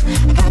know,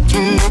 about to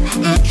know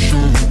it's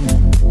true.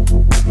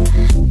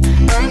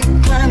 I'm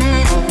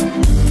coming out,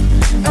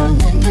 I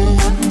wonder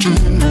what you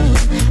know,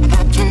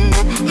 about to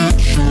know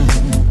it's true.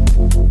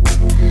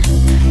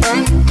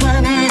 I'm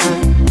coming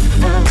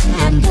out,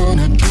 I'm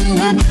gonna do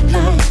it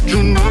like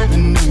you never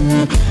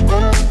knew.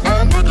 Oh,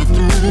 I'm ready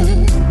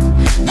through.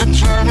 The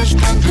time has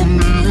come for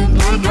me to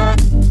play that.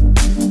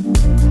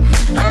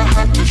 I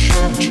have to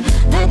shout,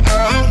 but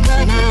I'm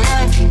coming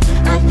out.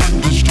 I think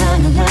this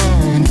time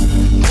around.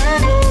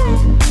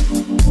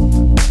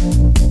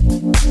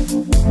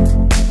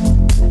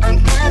 I'm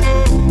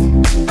coming,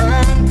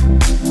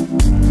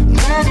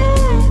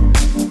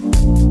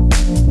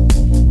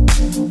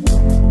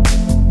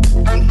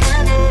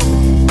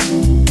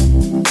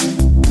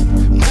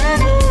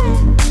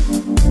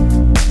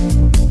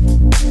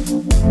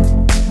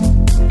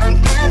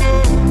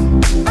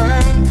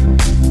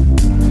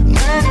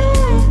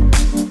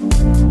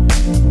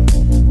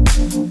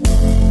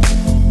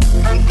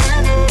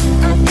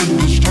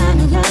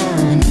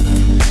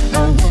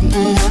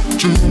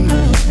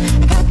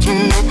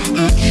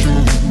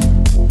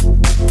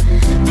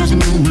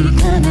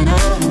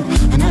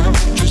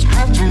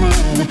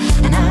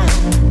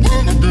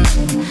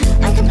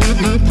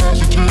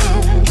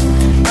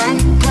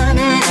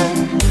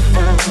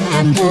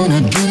 I'm gonna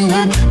do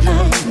it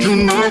like you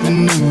never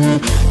knew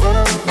it.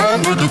 Oh, I'll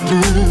make it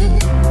through.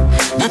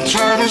 The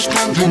time has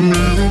come for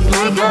me to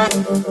play back.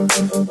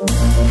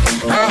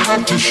 I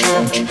have to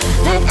shout,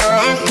 but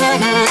I ain't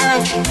coming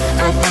out.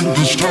 I think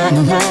this time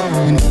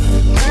around,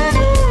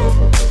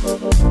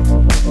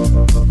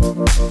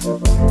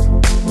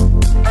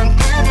 I'm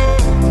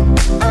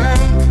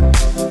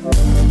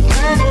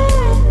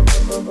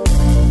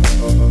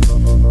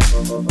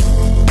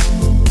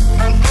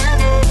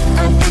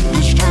I think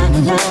this time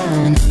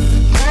around,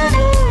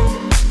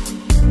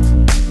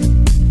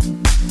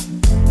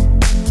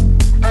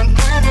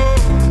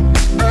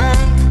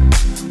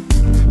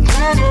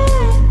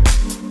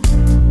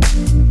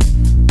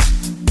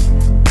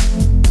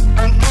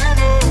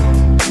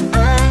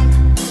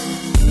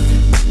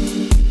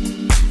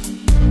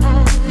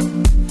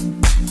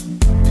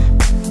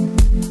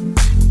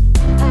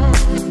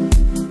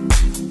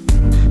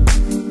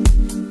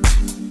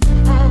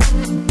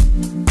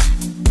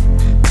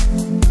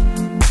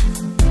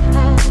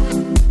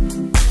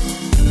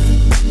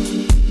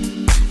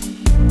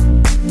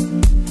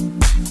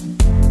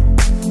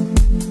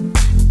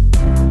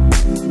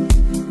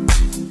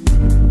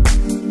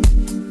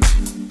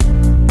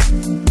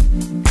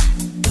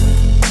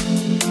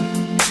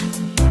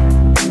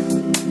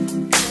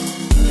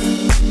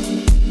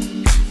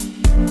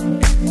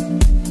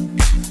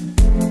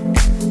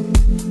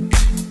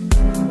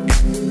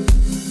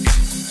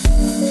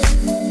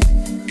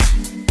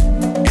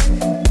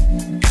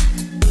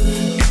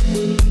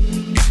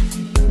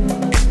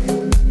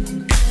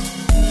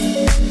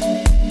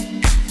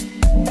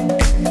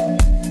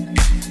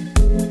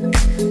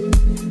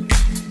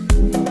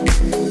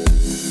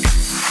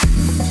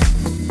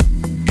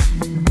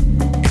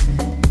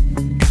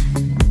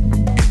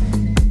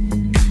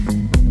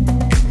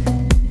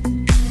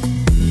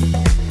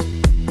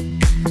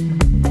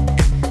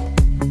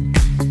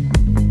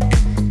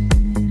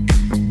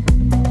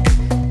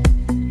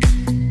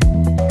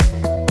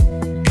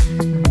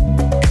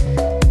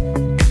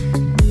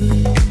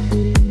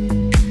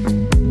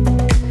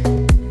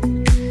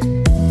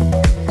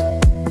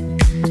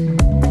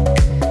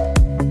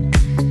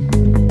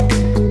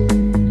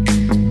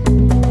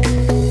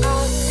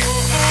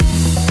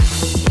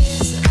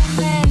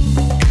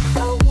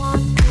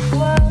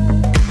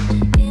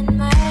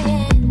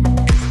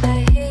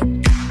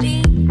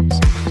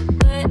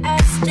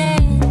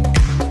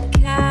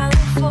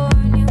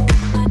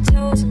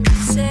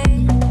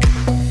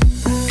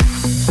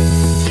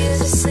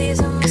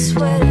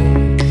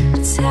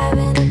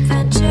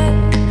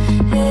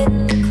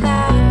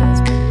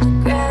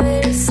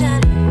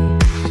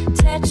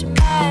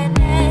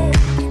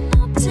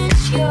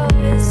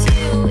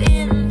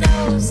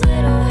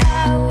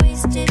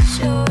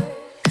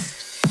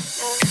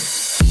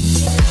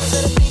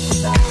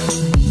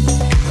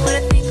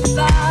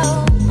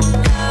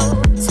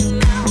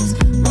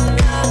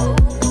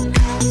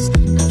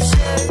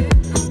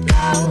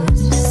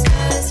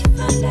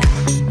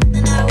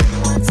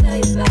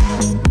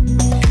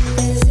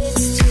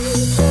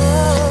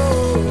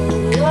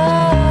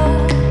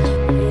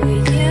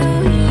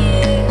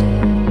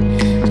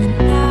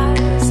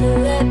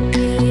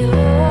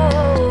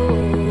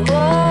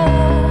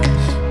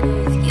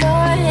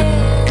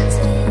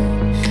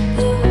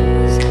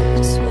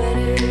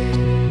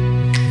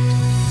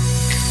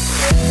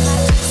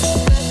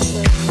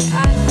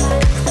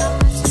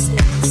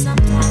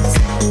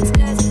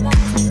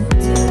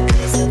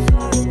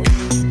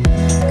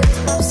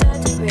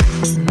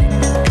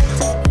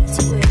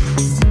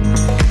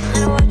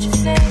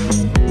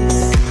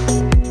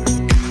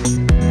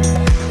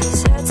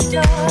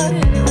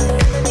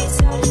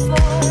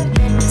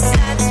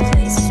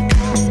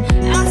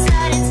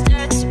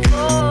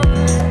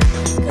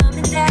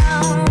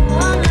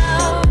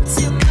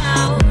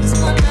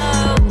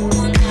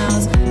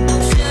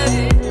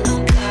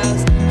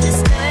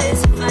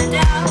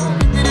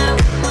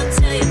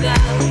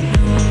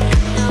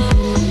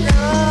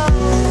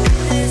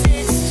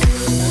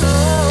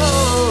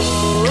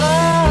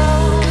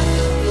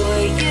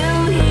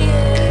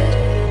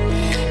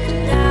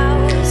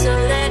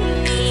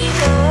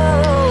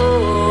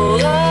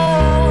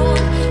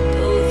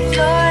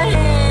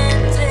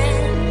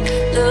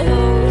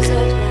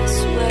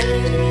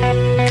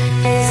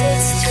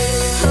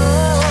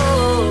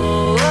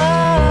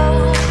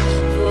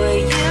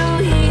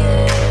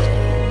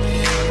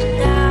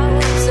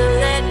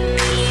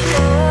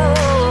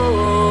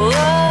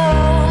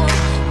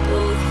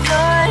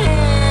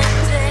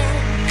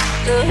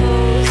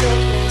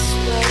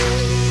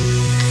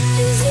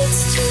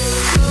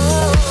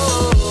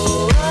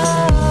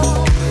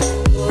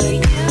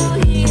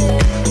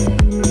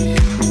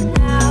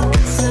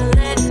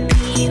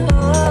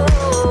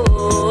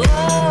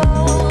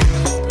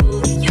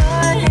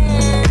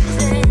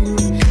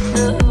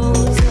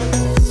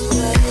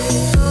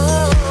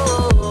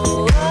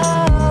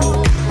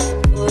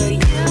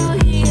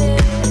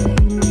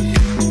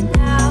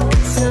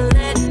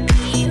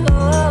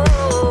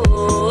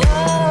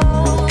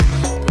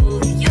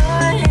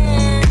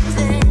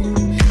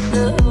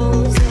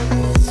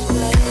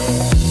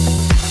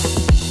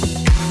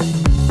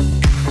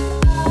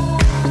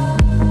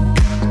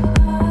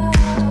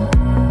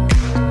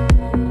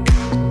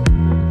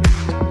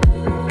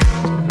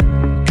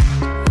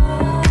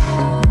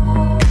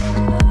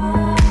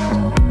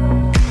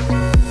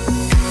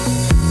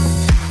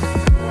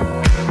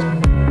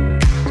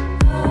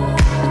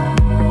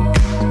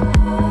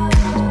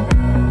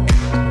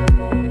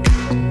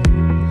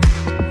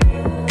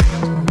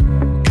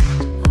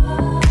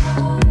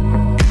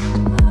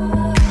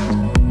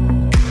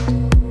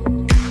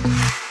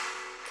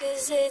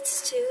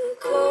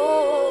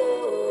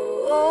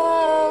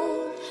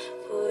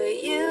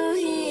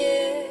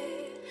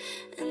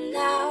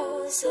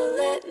 So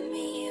let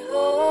me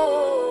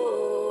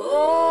hold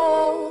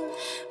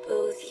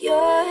both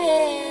your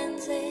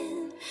hands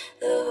in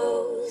the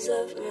holes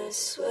of my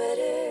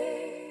sweater.